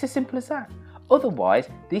 It's as simple as that. Otherwise,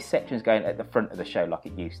 this section's going at the front of the show like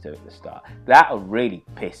it used to at the start. That'll really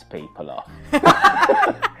piss people off.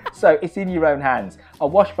 So it's in your own hands. I'll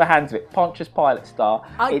wash my hands of it. Pontius Pilate style.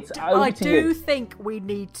 I do think we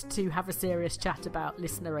need to have a serious chat about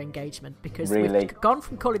listener engagement, because really? We've gone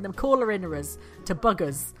from calling them caller-innerers to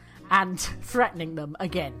buggers and threatening them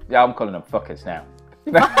again. Yeah, I'm calling them fuckers now.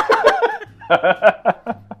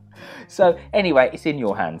 So anyway, it's in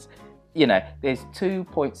your hands. You know, there's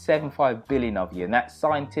 2.75 billion of you, and that's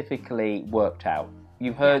scientifically worked out.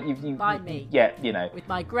 You've heard... By me. Yeah, you know. With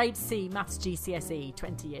my grade C maths GCSE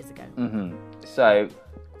 20 years ago. Mm-hmm. So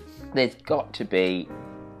there's got to be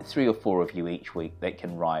 3 or 4 of you each week that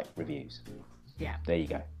can write reviews. Yeah. There you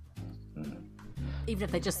go. Even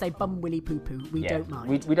if they just say bum willy poo poo, we don't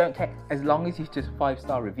mind. We don't care. As long as you just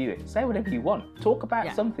 5-star review it. Say whatever you want. Talk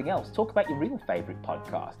about something else. Talk about your real favourite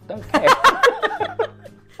podcast. Don't care.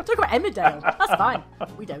 Talk about Emmerdale. That's fine.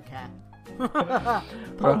 We don't care.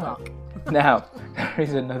 Poldark. Now, there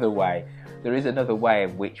is another way. There is another way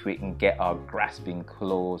in which we can get our grasping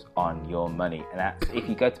claws on your money. And that's if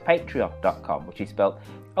you go to patreon.com, which is spelled...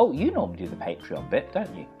 Oh, you normally do the Patreon bit,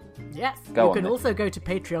 don't you? Yes. You can also go to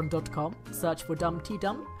patreon.com, search for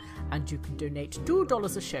Dum-Te-Dum, and you can donate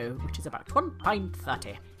 $2 a show, which is about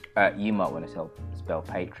 £1.30. You might want to spell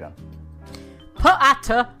Patreon.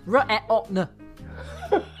 Pa'ata ra'e'otna.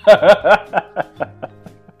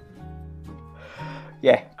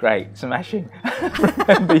 Yeah, great, smashing.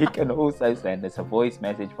 Remember, you can also send us a voice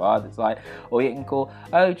message via the site, or you can call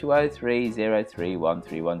 0203 031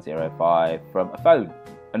 3105 from a phone,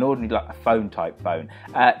 an ordinary, like a phone type phone,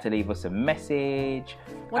 to leave us a message.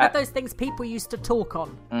 One of those things people used to talk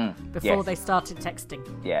on before they started texting.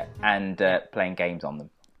 Yeah, and playing games on them.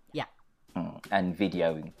 Yeah. And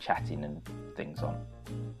video and chatting and things on.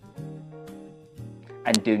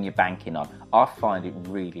 and doing your banking on. I find it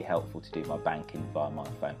really helpful to do my banking via my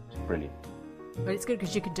phone. It's brilliant. But it's good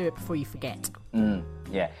because you can do it before you forget.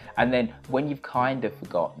 Yeah, and then when you've kind of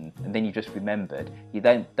forgotten and then you just remembered, you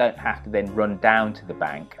don't have to then run down to the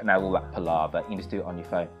bank and have all that palaver. You can just do it on your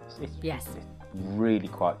phone. It's really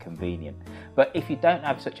quite convenient. But if you don't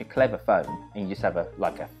have such a clever phone and you just have a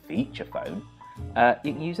feature phone,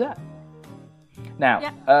 you can use that. Now,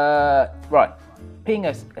 right, ping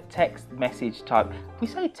us a text message type. We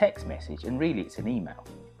say text message, and really it's an email.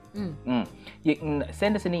 You can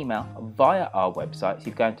send us an email via our website. So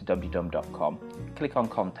you go into dumptydum.com, click on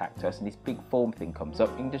contact us, and this big form thing comes up.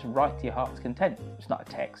 You can just write to your heart's content. It's not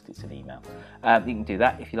a text, it's an email. You can do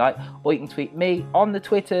that if you like, or you can tweet me on the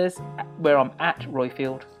Twitters where I'm at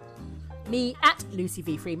Royfield, me at Lucy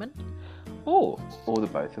V Freeman, or the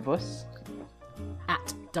both of us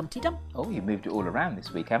at Dumpty Dum. Oh, you moved it all around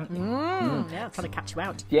this week, haven't you? Yeah, I'm trying to catch you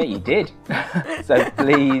out. Yeah, you did. So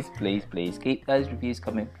please keep those reviews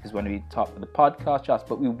coming, because we want to be top of the podcast charts,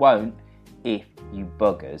 but we won't if you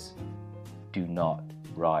buggers do not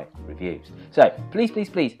write reviews. So please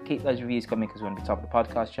keep those reviews coming, because we want to be top of the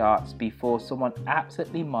podcast charts before someone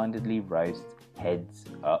absolutely mindedly roasts Heads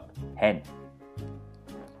Up Hen.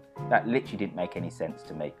 That literally didn't make any sense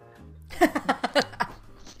to me.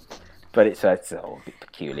 But it's all a bit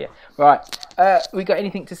peculiar. Right, we got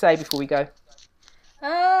anything to say before we go?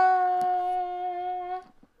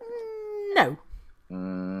 No.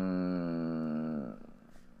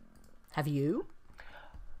 Have you?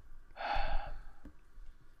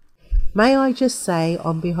 May I just say,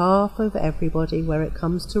 on behalf of everybody, where it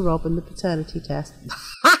comes to Rob and the paternity test...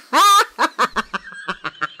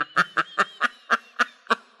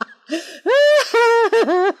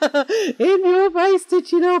 In your face,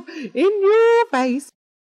 stitching up. In your face.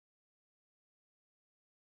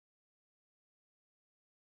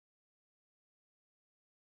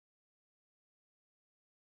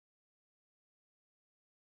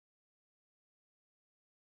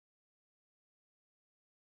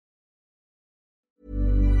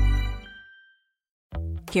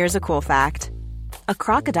 Here's a cool fact. A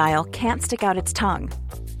crocodile can't stick out its tongue.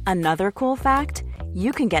 Another cool fact,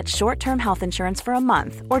 you can get short-term health insurance for a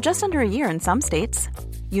month or just under a year in some states.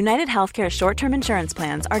 United Healthcare short-term insurance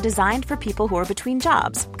plans are designed for people who are between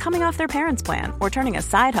jobs, coming off their parents' plan, or turning a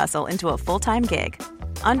side hustle into a full-time gig.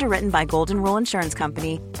 Underwritten by Golden Rule Insurance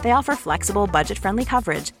Company, they offer flexible, budget-friendly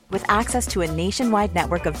coverage with access to a nationwide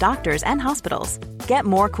network of doctors and hospitals. Get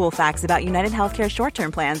more cool facts about United Healthcare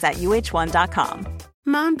short-term plans at uh1.com.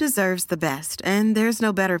 Mom deserves the best, and there's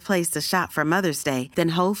no better place to shop for Mother's Day than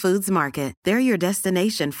Whole Foods Market. They're your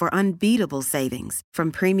destination for unbeatable savings,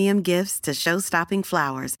 from premium gifts to show-stopping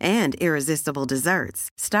flowers and irresistible desserts.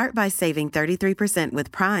 Start by saving 33%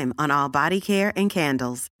 with Prime on all body care and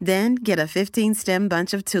candles. Then get a 15-stem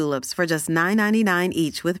bunch of tulips for just $9.99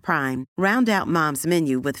 each with Prime. Round out Mom's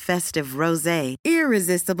menu with festive rosé,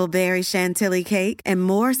 irresistible berry chantilly cake, and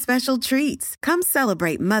more special treats. Come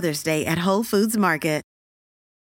celebrate Mother's Day at Whole Foods Market.